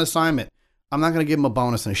in one assignment. I'm not going to give him a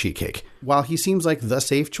bonus and a sheet cake. While he seems like the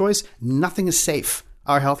safe choice, nothing is safe.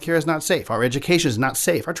 Our healthcare is not safe. Our education is not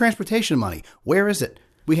safe. Our transportation money, where is it?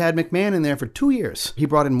 We had McMahon in there for 2 years. He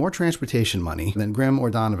brought in more transportation money than Grimm or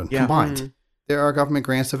Donovan combined. There are government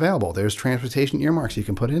grants available. There's transportation earmarks you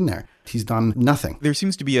can put in there. He's done nothing. There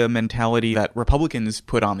seems to be a mentality that Republicans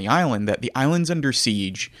put on the island, that the island's under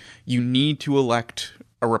siege. You need to elect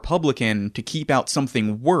a Republican to keep out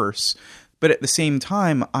something worse. But at the same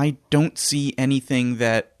time, I don't see anything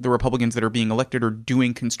that the Republicans that are being elected are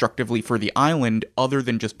doing constructively for the island other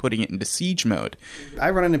than just putting it into siege mode.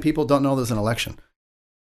 I run into people who don't know there's an election.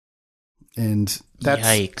 And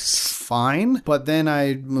that's fine. But then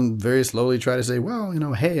I very slowly try to say, well,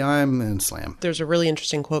 hey, and slam. There's a really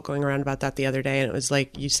interesting quote going around about that the other day. And it was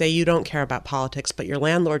like, you say you don't care about politics, but your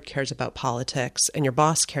landlord cares about politics and your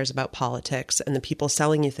boss cares about politics and the people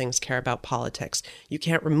selling you things care about politics. You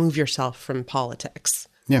can't remove yourself from politics.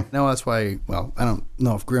 Yeah. No, that's why, I don't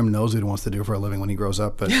know if Grimm knows what he wants to do for a living when he grows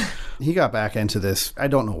up, but he got back into this. I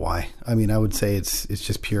don't know why. I mean, I would say it's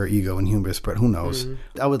just pure ego and hubris, but who knows?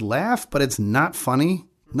 I would laugh, but it's not funny.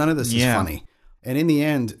 None of this is funny. And in the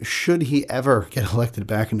end, should he ever get elected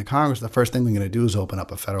back into Congress, the first thing they're going to do is open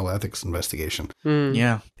up a federal ethics investigation.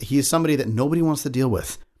 Yeah. He is somebody that nobody wants to deal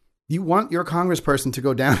with. You want your congressperson to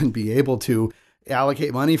go down and be able to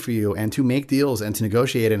allocate money for you and to make deals and to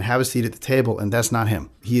negotiate and have a seat at the table, and that's not him.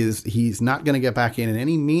 He's not going to get back in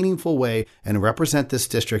any meaningful way and represent this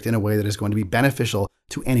district in a way that is going to be beneficial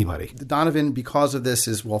to anybody. Donovan, because of this,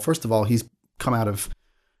 is, well, first of all, he's come out of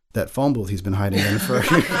that phone booth he's been hiding in for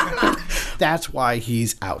That's why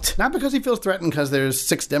he's out. Not because he feels threatened because there's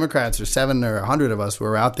 6 Democrats or 7 or 100 of us who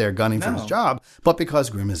are out there gunning for his job, but because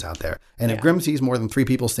Grimm is out there. And if Grimm sees more than 3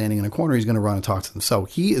 people standing in a corner, he's going to run and talk to them. So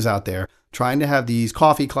he is out there trying to have these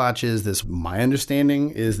coffee clutches. My understanding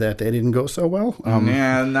is that they didn't go so well.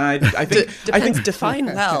 I think define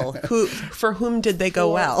well. For whom did they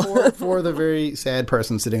go well? For the very sad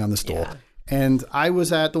person sitting on the stool. Yeah. And I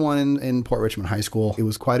was at the one in Port Richmond High School. It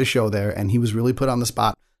was quite a show there, and he was really put on the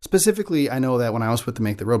spot. Specifically, I know that when I was with the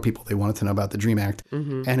Make the Road people, they wanted to know about the DREAM Act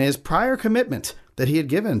and his prior commitment that he had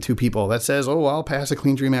given to people that says, oh, I'll pass a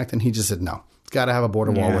clean DREAM Act. And he just said, no, it's got to have a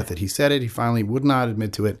border wall with it. He said it. He finally would not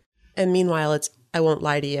admit to it. And meanwhile, it's, I won't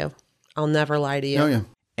lie to you. I'll never lie to you. Oh, yeah.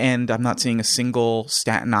 And I'm not seeing a single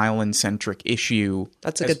Staten Island-centric issue.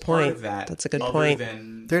 That's a good point. That's a good point.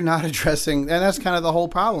 They're not addressing, and that's kind of the whole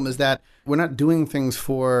problem, is that we're not doing things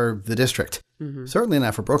for the district. Certainly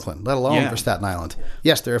not for Brooklyn, let alone for Staten Island.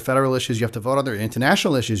 Yes, there are federal issues you have to vote on. There are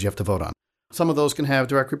international issues you have to vote on. Some of those can have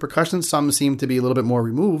direct repercussions. Some seem to be a little bit more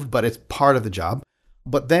removed, but it's part of the job.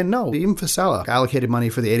 But then, no, even Fasella allocated money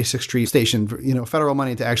for the 86th Street station, federal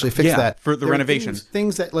money to actually fix that. For the renovation.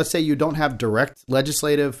 Things that, let's say you don't have direct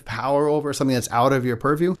legislative power over, something that's out of your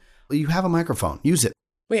purview. You have a microphone. Use it.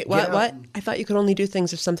 Wait, what? I thought you could only do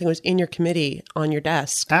things if something was in your committee on your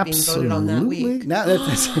desk Absolutely. being voted on that week.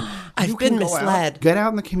 I've been misled. Get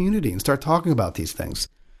out in the community and start talking about these things.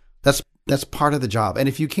 That's part of the job. And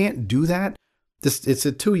if you can't do that, it's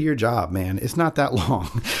a 2-year job, man. It's not that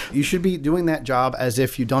long. You should be doing that job as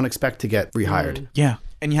if you don't expect to get rehired. Yeah.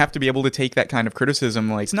 And you have to be able to take that kind of criticism.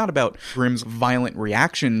 Like, it's not about Grimm's violent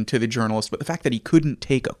reaction to the journalist, but the fact that he couldn't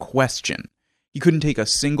take a question. He couldn't take a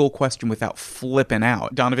single question without flipping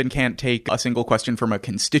out. Donovan can't take a single question from a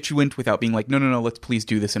constituent without being like, no, let's please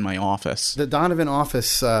do this in my office. The Donovan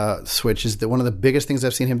office switch is one of the biggest things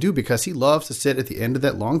I've seen him do, because he loves to sit at the end of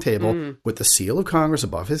that long table with the seal of Congress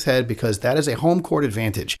above his head, because that is a home court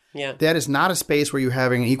advantage. Yeah. That is not a space where you're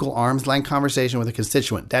having an equal arm's length conversation with a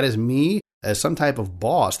constituent. That is me as some type of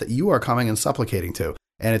boss that you are coming and supplicating to.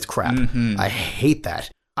 And it's crap. I hate that.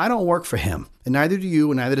 I don't work for him, and neither do you,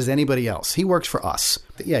 and neither does anybody else. He works for us.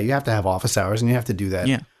 But yeah, you have to have office hours, and you have to do that.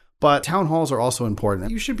 Yeah. But town halls are also important.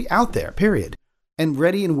 You should be out there, period, and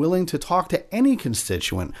ready and willing to talk to any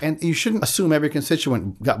constituent. And you shouldn't assume every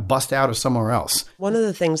constituent got bussed out of somewhere else. One of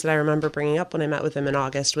the things that I remember bringing up when I met with him in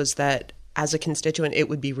August was that as a constituent, it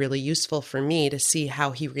would be really useful for me to see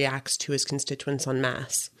how he reacts to his constituents en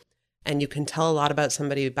masse. And you can tell a lot about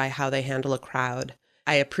somebody by how they handle a crowd.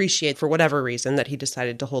 I appreciate, for whatever reason, that he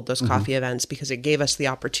decided to hold those coffee events, because it gave us the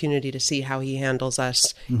opportunity to see how he handles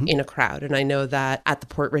us in a crowd. And I know that at the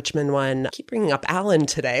Port Richmond one, I keep bringing up Alan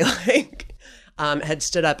today, had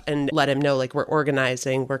stood up and let him know, we're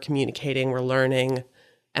organizing, we're communicating, we're learning,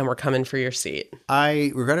 and we're coming for your seat.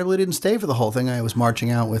 I regrettably didn't stay for the whole thing. I was marching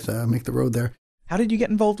out with Make the Road there. How did you get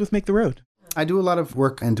involved with Make the Road? I do a lot of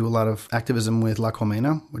work and do a lot of activism with La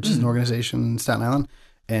Colmena, which is an organization in Staten Island,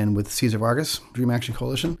 and with Cesar Vargas, Dream Action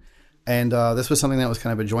Coalition. And this was something that was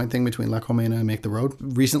kind of a joint thing between La Colmena and Make the Road.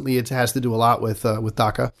 Recently, it has to do a lot with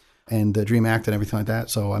DACA and the DREAM Act and everything like that.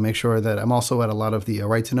 So I make sure that I'm also at a lot of the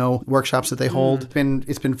Right to Know workshops that they hold.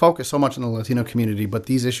 It's been focused so much on the Latino community, but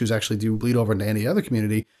these issues actually do bleed over into any other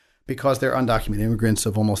community, because they're undocumented immigrants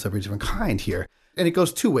of almost every different kind here. And it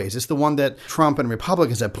goes 2 ways. It's the one that Trump and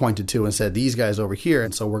Republicans have pointed to and said, these guys over here,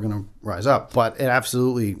 and so we're going to rise up. But it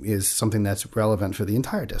absolutely is something that's relevant for the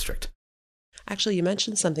entire district. Actually, you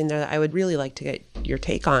mentioned something there that I would really like to get your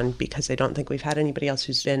take on, because I don't think we've had anybody else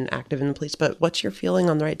who's been active in the police. But what's your feeling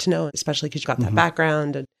on the Right to Know, especially because you've got that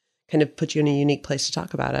background and kind of put you in a unique place to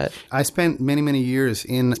talk about it? I spent many, many years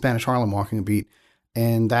in Spanish Harlem walking a beat,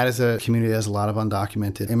 and that is a community that has a lot of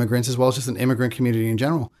undocumented immigrants, as well as just an immigrant community in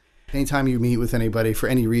general. Anytime you meet with anybody for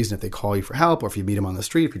any reason, if they call you for help, or if you meet them on the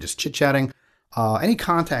street, if you're just chit-chatting, any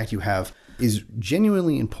contact you have is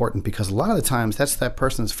genuinely important, because a lot of the times that's that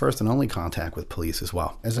person's first and only contact with police as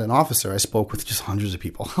well. As an officer, I spoke with just hundreds of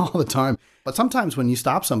people all the time. But sometimes when you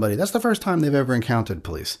stop somebody, that's the first time they've ever encountered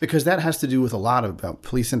police, because that has to do with a lot about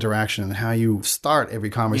police interaction and how you start every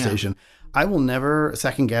conversation. Yeah. I will never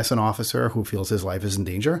second guess an officer who feels his life is in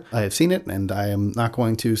danger. I have seen it, and I am not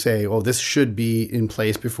going to say, oh, this should be in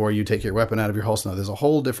place before you take your weapon out of your holster. No, there's a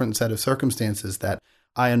whole different set of circumstances that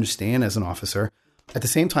I understand as an officer. At the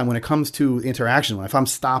same time, when it comes to interaction, if I'm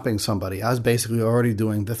stopping somebody, I was basically already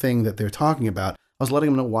doing the thing that they're talking about. I was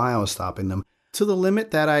letting them know why I was stopping them to the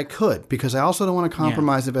limit that I could, because I also don't want to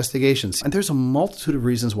compromise investigations. And there's a multitude of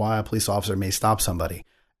reasons why a police officer may stop somebody.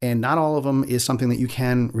 And not all of them is something that you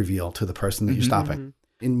can reveal to the person that you're stopping.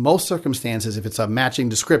 In most circumstances, if it's a matching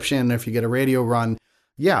description, if you get a radio run,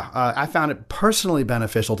 I found it personally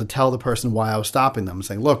beneficial to tell the person why I was stopping them,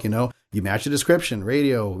 saying, look, you match the description,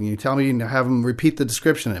 radio, you tell me, have them repeat the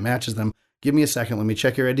description, it matches them. Give me a second, let me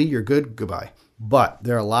check your ID, you're good, goodbye. But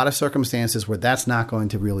there are a lot of circumstances where that's not going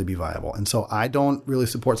to really be viable. And so I don't really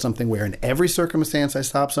support something where in every circumstance I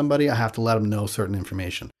stop somebody, I have to let them know certain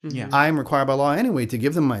information. Yeah. I'm required by law anyway to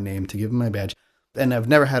give them my name, to give them my badge. And I've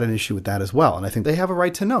never had an issue with that as well. And I think they have a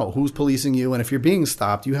right to know who's policing you. And if you're being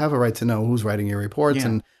stopped, you have a right to know who's writing your reports. Yeah.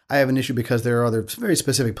 And I have an issue because there are other very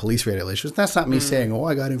specific police regulations. That's not me saying,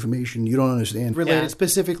 I got information you don't understand. Related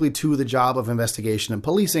specifically to the job of investigation and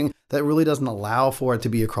policing that really doesn't allow for it to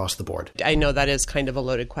be across the board. I know that is kind of a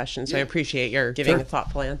loaded question, so I appreciate your giving a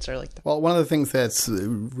thoughtful answer like that. Well, one of the things that's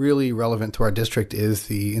really relevant to our district is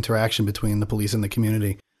the interaction between the police and the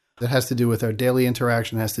community. That has to do with our daily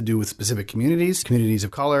interaction, has to do with specific communities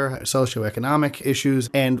of color, socioeconomic issues.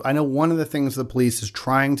 And I know one of the things the police is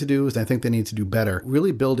trying to do is, I think they need to do better,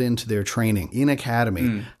 really build into their training in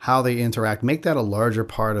academy, how they interact, make that a larger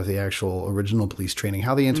part of the actual original police training,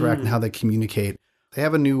 how they interact and how they communicate. They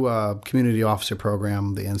have a new community officer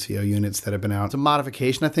program, the NCO units that have been out. It's a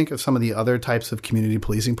modification, I think, of some of the other types of community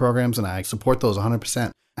policing programs, and I support those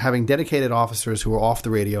 100%. Having dedicated officers who are off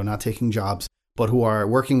the radio, not taking jobs, but who are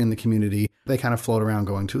working in the community, they kind of float around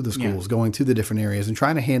going to the schools, going to the different areas and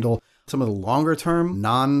trying to handle some of the longer term,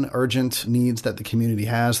 non-urgent needs that the community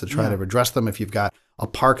has to try to address them. If you've got a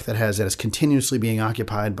park that is continuously being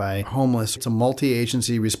occupied by homeless, it's a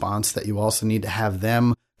multi-agency response that you also need to have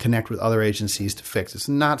them connect with other agencies to fix. It's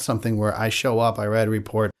not something where I show up, I write a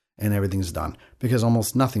report, and everything's done, because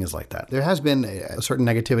almost nothing is like that. There has been a certain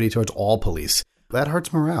negativity towards all police. That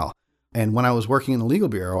hurts morale. And when I was working in the legal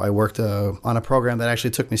bureau, I worked on a program that actually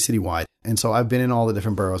took me citywide. And so I've been in all the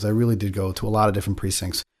different boroughs. I really did go to a lot of different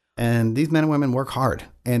precincts. And these men and women work hard.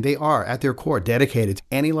 And they are, at their core, dedicated to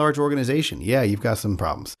any large organization. Yeah, you've got some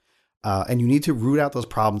problems. And you need to root out those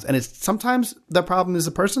problems. And it's sometimes the problem is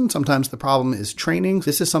the person. Sometimes the problem is training.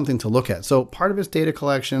 This is something to look at. So part of it's data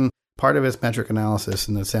collection. Part of it's metric analysis.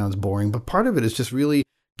 And that sounds boring. But part of it is just really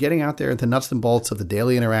getting out there into nuts and bolts of the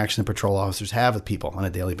daily interaction that patrol officers have with people on a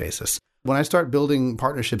daily basis. When I start building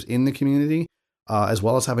partnerships in the community, as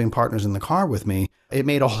well as having partners in the car with me, it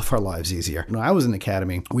made all of our lives easier. When I was in the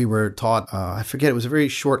academy, we were taught, I forget, it was a very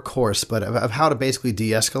short course, but of how to basically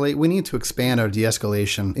de-escalate. We need to expand our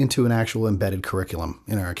de-escalation into an actual embedded curriculum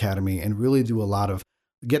in our academy and really do a lot of,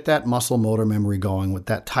 get that muscle motor memory going with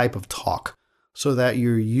that type of talk so that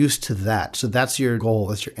you're used to that. So that's your goal,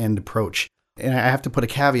 that's your end approach. And I have to put a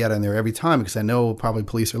caveat in there every time because I know probably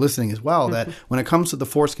police are listening as well, that when it comes to the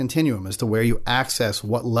force continuum as to where you access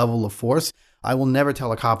what level of force, I will never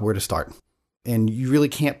tell a cop where to start. And you really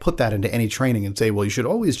can't put that into any training and say, well, you should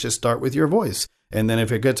always just start with your voice. And then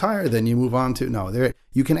if it gets higher, then you move on to, no,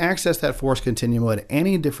 you can access that force continuum at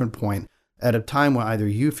any different point at a time when either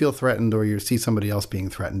you feel threatened or you see somebody else being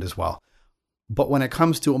threatened as well. But when it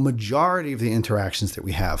comes to a majority of the interactions that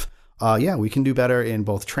we have, we can do better in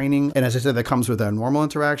both training. And as I said, that comes with our normal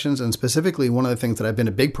interactions. And specifically, one of the things that I've been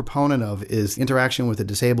a big proponent of is interaction with the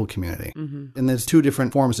disabled community. And there's two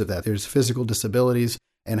different forms of that. There's physical disabilities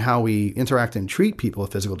and how we interact and treat people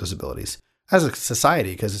with physical disabilities as a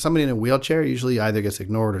society. Because somebody in a wheelchair usually either gets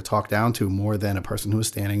ignored or talked down to more than a person who is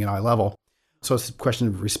standing at eye level. So it's a question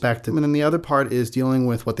of respect. And then the other part is dealing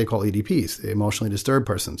with what they call EDPs, the emotionally disturbed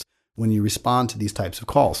persons, when you respond to these types of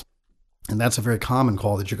calls. And that's a very common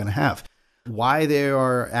call that you're going to have. Why they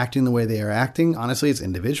are acting the way they are acting, honestly, it's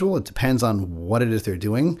individual. It depends on what it is they're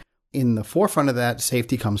doing. In the forefront of that,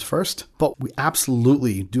 safety comes first. But we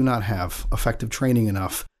absolutely do not have effective training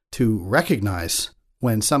enough to recognize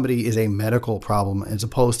when somebody is a medical problem as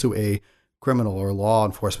opposed to a criminal or law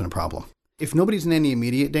enforcement problem. If nobody's in any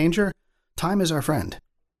immediate danger, time is our friend.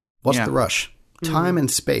 What's the rush? Time and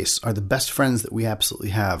space are the best friends that we absolutely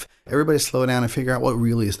have. Everybody slow down and figure out what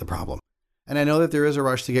really is the problem. And I know that there is a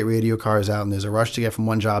rush to get radio cars out and there's a rush to get from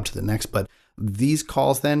one job to the next, but these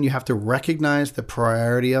calls then, you have to recognize the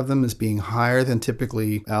priority of them as being higher than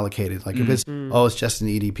typically allocated. Like if it's, it's just an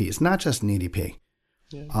EDP. It's not just an EDP.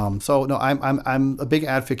 Yeah. I'm a big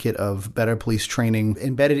advocate of better police training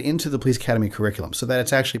embedded into the police academy curriculum so that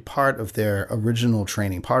it's actually part of their original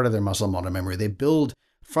training, part of their muscle motor memory. They build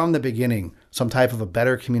from the beginning some type of a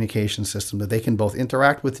better communication system that they can both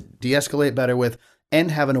interact with, de-escalate better with, and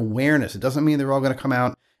have an awareness. It doesn't mean they're all going to come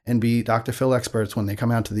out and be Dr. Phil experts when they come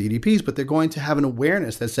out to the EDPs, but they're going to have an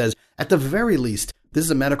awareness that says, at the very least, this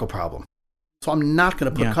is a medical problem. So I'm not going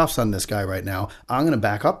to put cuffs on this guy right now. I'm going to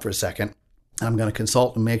back up for a second. I'm going to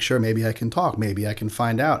consult and make sure maybe I can talk. Maybe I can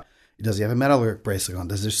find out. Does he have a metal bracelet on?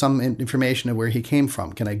 Does there some information of where he came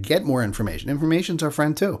from? Can I get more information? Information's our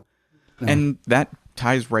friend too. And that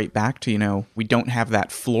ties right back to, we don't have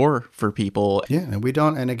that floor for people. Yeah, and we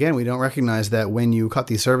don't recognize that when you cut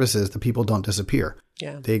these services, the people don't disappear.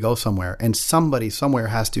 Yeah. They go somewhere, and somebody somewhere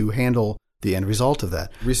has to handle the end result of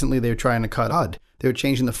that. Recently, they were trying to cut HUD. They were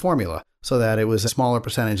changing the formula so that it was a smaller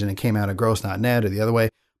percentage and it came out of gross, not net, or the other way.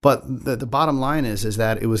 But the bottom line is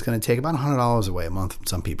that it was going to take about $100 away a month from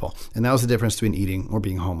some people. And that was the difference between eating or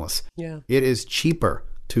being homeless. Yeah. It is cheaper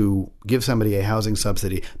to give somebody a housing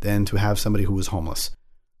subsidy than to have somebody who is homeless.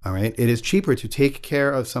 All right. It is cheaper to take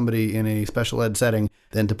care of somebody in a special ed setting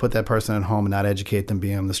than to put that person at home and not educate them,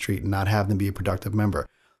 be on the street, and not have them be a productive member.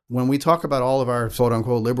 When we talk about all of our quote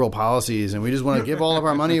unquote liberal policies and we just want to give all of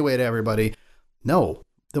our money away to everybody, no.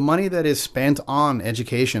 The money that is spent on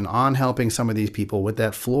education, on helping some of these people with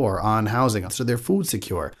that floor, on housing, so they're food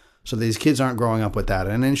secure, so these kids aren't growing up with that,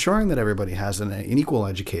 and ensuring that everybody has an equal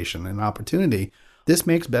education and opportunity, this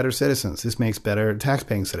makes better citizens. This makes better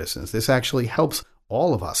taxpaying citizens. This actually helps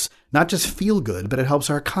all of us, not just feel good, but it helps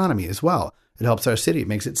our economy as well. It helps our city. It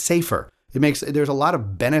makes it safer. There's a lot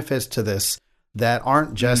of benefits to this that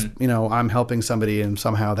aren't just, I'm helping somebody and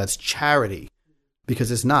somehow that's charity.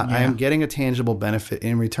 Because it's not. Yeah. I am getting a tangible benefit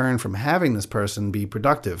in return from having this person be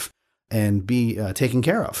productive and be taken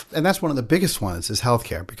care of. And that's one of the biggest ones is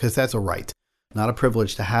healthcare, because that's a right, not a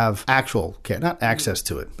privilege to have actual care, not access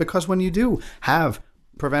to it. Because when you do have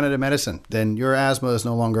preventative medicine, then your asthma is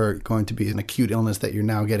no longer going to be an acute illness that you're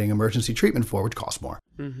now getting emergency treatment for, which costs more.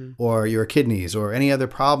 Mm-hmm. Or your kidneys or any other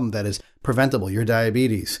problem that is preventable, your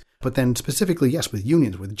diabetes. But then specifically, yes, with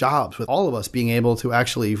unions, with jobs, with all of us being able to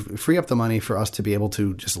actually free up the money for us to be able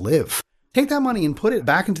to just live. Take that money and put it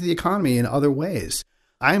back into the economy in other ways.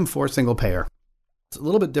 I am for single payer. It's a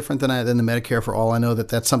little bit different than the Medicare for All. I know that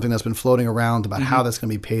that's something that's been floating around about how that's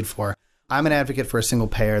going to be paid for. I'm an advocate for a single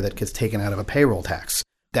payer that gets taken out of a payroll tax.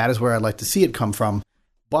 That is where I'd like to see it come from,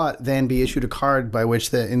 but then be issued a card by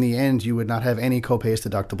which in the end you would not have any copays,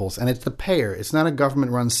 deductibles. And it's the payer. It's not a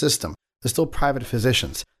government-run system. They're still private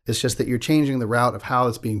physicians. It's just that you're changing the route of how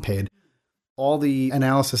it's being paid. All the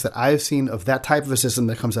analysis that I've seen of that type of a system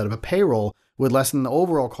that comes out of a payroll would lessen the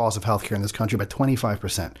overall cost of healthcare in this country by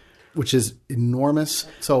 25%, which is enormous.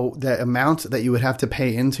 So the amount that you would have to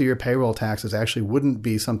pay into your payroll taxes actually wouldn't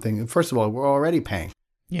be something, first of all, we're already paying.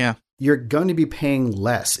 Yeah. You're going to be paying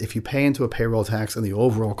less if you pay into a payroll tax and the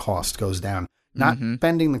overall cost goes down. Not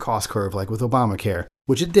bending the cost curve like with Obamacare,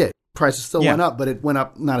 which it did. Prices still went up, but it went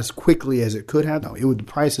up not as quickly as it could have. No, the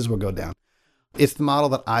prices will go down. It's the model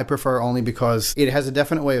that I prefer only because it has a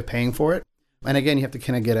definite way of paying for it. And again, you have to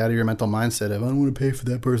kind of get out of your mental mindset of, I don't want to pay for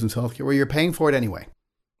that person's healthcare. Well, you're paying for it anyway.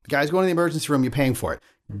 The guy's going to the emergency room, you're paying for it.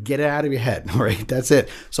 Get it out of your head, right? That's it.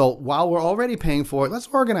 So while we're already paying for it, let's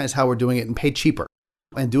organize how we're doing it and pay cheaper.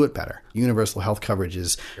 And do it better. Universal health coverage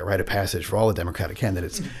is a rite of passage for all the Democratic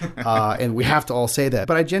candidates. And we have to all say that.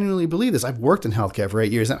 But I genuinely believe this. I've worked in healthcare for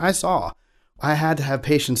 8 years, and I had to have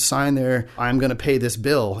patients sign their, I'm going to pay this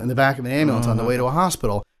bill in the back of an ambulance on the way to a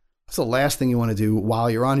hospital. That's the last thing you want to do while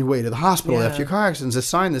you're on your way to the hospital after your car accident, is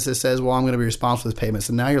sign this that says, well, I'm going to be responsible for this payment.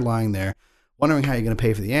 So now you're lying there wondering how you're going to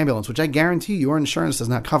pay for the ambulance, which I guarantee your insurance does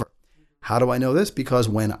not cover. How do I know this? Because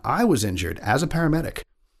when I was injured as a paramedic,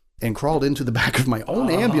 and crawled into the back of my own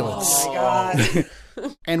ambulance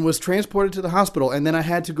and was transported to the hospital. And then I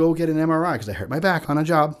had to go get an MRI because I hurt my back on a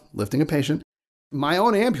job lifting a patient. My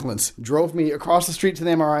own ambulance drove me across the street to the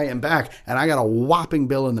MRI and back, and I got a whopping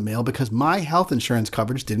bill in the mail because my health insurance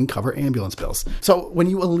coverage didn't cover ambulance bills. So when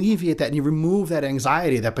you alleviate that and you remove that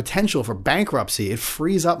anxiety, that potential for bankruptcy, it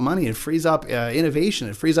frees up money, it frees up innovation,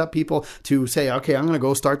 it frees up people to say, okay, I'm going to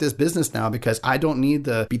go start this business now because I don't need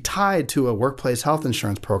to be tied to a workplace health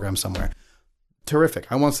insurance program somewhere.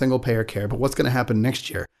 Terrific. I want single payer care, but what's going to happen next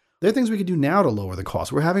year? There are things we can do now to lower the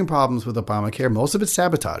cost. We're having problems with Obamacare. Most of it's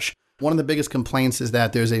sabotage. One of the biggest complaints is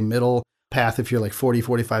that there's a middle path if you're like 40,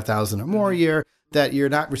 45,000 or more a year, that you're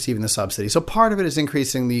not receiving the subsidy. So part of it is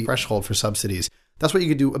increasing the threshold for subsidies. That's what you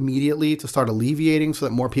could do immediately to start alleviating so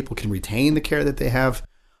that more people can retain the care that they have.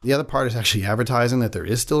 The other part is actually advertising that there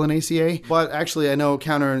is still an ACA. But actually, I know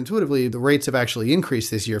counterintuitively, the rates have actually increased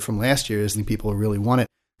this year from last year as the people really want it,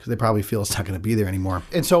 because they probably feel it's not going to be there anymore.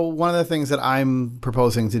 And so one of the things that I'm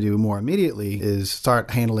proposing to do more immediately is start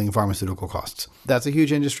handling pharmaceutical costs. That's a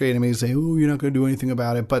huge industry, and I may say, oh, you're not going to do anything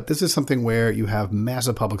about it. But this is something where you have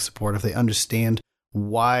massive public support if they understand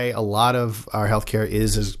why a lot of our healthcare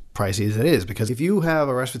is as pricey as it is. Because if you have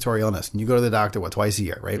a respiratory illness and you go to the doctor, twice a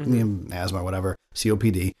year, right? Mm-hmm. Asthma, whatever,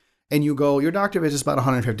 COPD, and you go, your doctor is just about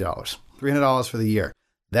 $150, $300 for the year.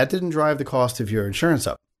 That didn't drive the cost of your insurance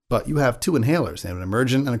up. But you have two inhalers, an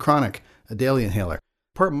emergent and a chronic, a daily inhaler.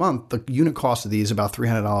 Per month, the unit cost of these is about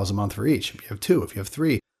 $300 a month for each. If you have two, if you have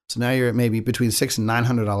three. So now you're at maybe between $600 and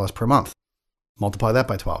 $900 per month. Multiply that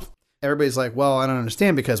by 12. Everybody's like, well, I don't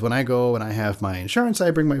understand, because when I go and I have my insurance, I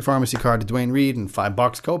bring my pharmacy card to Duane Reade and $5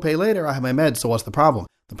 copay later, I have my meds. So what's the problem?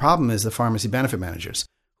 The problem is the pharmacy benefit managers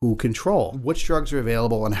who control which drugs are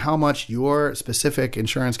available and how much your specific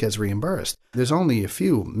insurance gets reimbursed. There's only a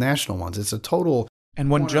few national ones. It's a total... And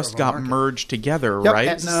one just got merged together, yep, right?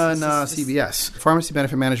 Aetna and CVS. Pharmacy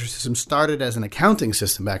benefit manager system started as an accounting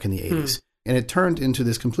system back in the 80s. And it turned into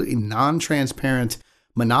this completely non-transparent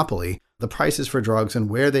monopoly. The prices for drugs and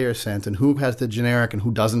where they are sent and who has the generic and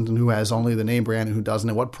who doesn't and who has only the name brand and who doesn't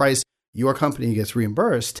and what price your company gets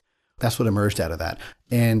reimbursed. That's what emerged out of that.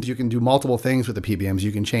 And you can do multiple things with the PBMs.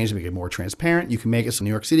 You can change them, make it more transparent. You can make it so New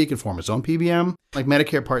York City can form its own PBM. Like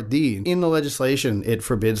Medicare Part D, in the legislation, it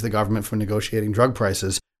forbids the government from negotiating drug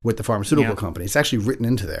prices with the pharmaceutical company. It's actually written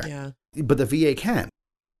into there. Yeah. But the VA can.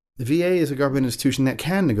 The VA is a government institution that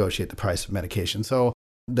can negotiate the price of medication. So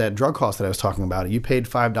that drug cost that I was talking about, you paid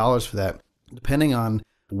 $5 for that. Depending on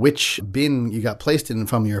which bin you got placed in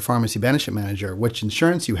from your pharmacy benefit manager, which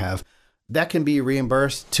insurance you have, that can be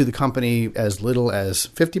reimbursed to the company as little as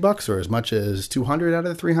 $50 or as much as $200 out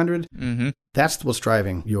of the $300. Mm-hmm. That's what's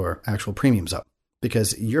driving your actual premiums up,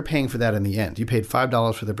 because you're paying for that in the end. You paid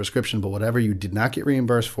 $5 for the prescription, but whatever you did not get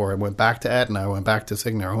reimbursed for, it went back to Aetna, or went back to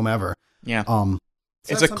Cigna, or whomever. Yeah. So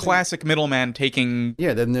it's a classic middleman taking...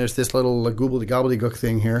 Yeah, then there's this little gobbledygook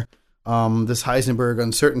thing here, this Heisenberg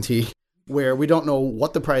uncertainty, where we don't know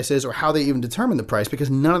what the price is or how they even determine the price, because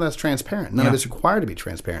none of that's transparent. None of it's required to be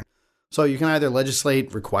transparent. So you can either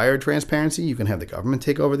legislate required transparency, you can have the government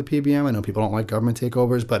take over the PBM. I know people don't like government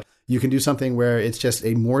takeovers, but you can do something where it's just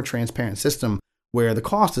a more transparent system where the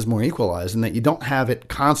cost is more equalized and that you don't have it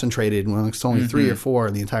concentrated when it's only 3 or 4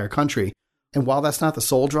 in the entire country. And while that's not the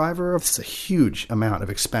sole driver, it's a huge amount of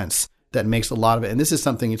expense that makes a lot of it. And this is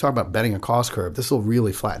something, you talk about bending a cost curve, this will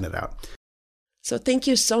really flatten it out. So thank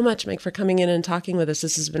you so much, Mike, for coming in and talking with us.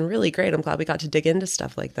 This has been really great. I'm glad we got to dig into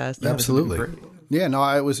stuff like this. Yeah, absolutely. Yeah, no,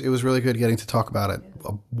 it was really good getting to talk about a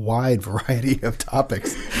wide variety of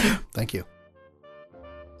topics. Thank you.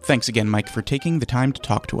 Thanks again, Mike, for taking the time to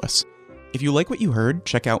talk to us. If you like what you heard,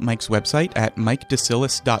 check out Mike's website at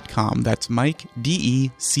mikedecillis.com. That's Mike,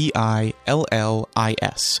 DECILLIS.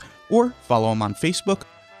 Or follow him on Facebook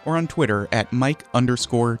or on Twitter at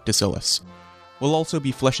Mike_Decillis. We'll also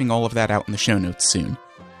be fleshing all of that out in the show notes soon.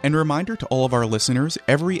 And a reminder to all of our listeners,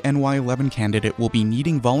 every NY11 candidate will be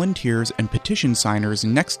needing volunteers and petition signers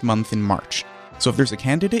next month in March. So if there's a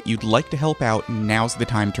candidate you'd like to help out, now's the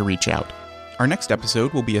time to reach out. Our next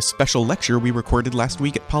episode will be a special lecture we recorded last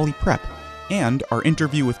week at Poly Prep. And our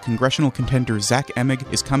interview with congressional contender Zach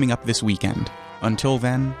Emig is coming up this weekend. Until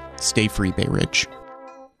then, stay free, Bay Ridge.